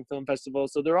fly fishing film festival.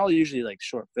 So they're all usually like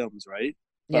short films, right?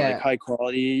 But like high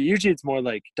quality. Usually it's more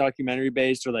like documentary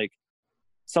based or like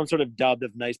some sort of dubbed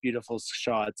of nice, beautiful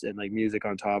shots and like music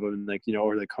on top of it and like, you know,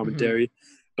 or like commentary.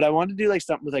 But I wanted to do like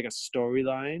something with like a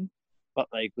storyline, but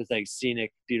like with like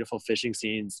scenic, beautiful fishing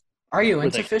scenes. Are you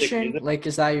into fishing? Like,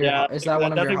 is that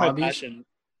one of your hobbies? Passion.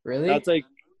 Really? That's like,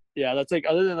 that's like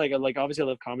other than like obviously I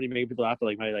love comedy, making people laugh, but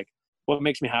like my like what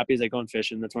makes me happy is like going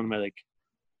fishing. That's one of my like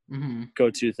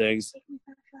go-to things.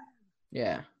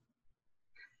 Yeah.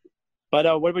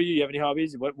 But what about you? You have any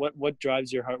hobbies? What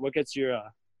drives your heart? What gets you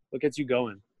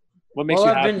going? What makes you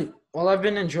happy? I've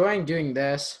been enjoying doing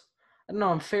this. I don't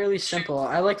know. I'm fairly simple.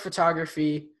 I like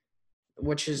photography.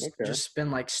 which has just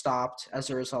been like stopped as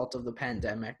a result of the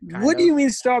pandemic. What do you mean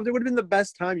stopped? It would have been the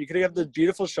best time. You could have the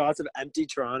beautiful shots of empty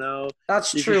Toronto.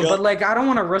 That's true, but like I don't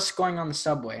want to risk going on the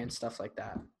subway and stuff like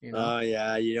that. You know? Oh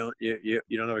yeah, you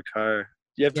don't have a car.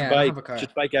 You have to bike. I don't have a car.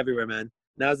 Just bike everywhere, man.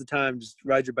 Now's the time. Just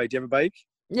ride your bike. Do you have a bike?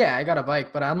 Yeah, I got a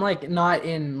bike, but I'm like not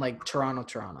in like Toronto.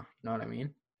 You know what I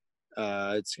mean?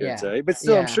 It's good to say. But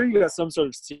still, I'm sure you got some sort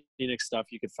of scenic stuff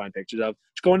you could find pictures of.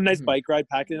 Just go on a nice bike ride,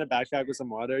 pack it in a backpack with some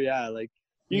water. Yeah, like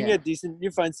you can get decent.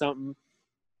 You find something.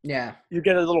 Yeah. You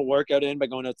get a little workout in by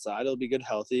going outside. It'll be good,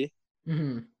 healthy.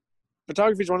 Mm-hmm.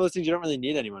 Photography is one of those things you don't really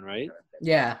need anyone, right?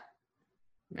 Yeah.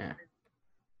 Yeah.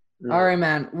 All right,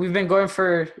 man. We've been going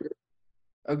for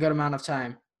a good amount of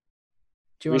time.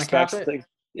 Do you want to cap it?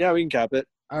 Yeah, we can cap it.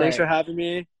 All Thanks for having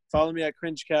me. Follow me at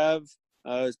Cringe Kev.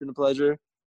 It's been a pleasure.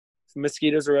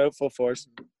 Mosquitoes are out full force.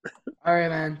 All right,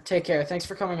 man. Take care. Thanks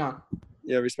for coming on.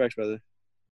 Yeah, respect, brother.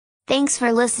 Thanks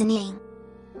for listening.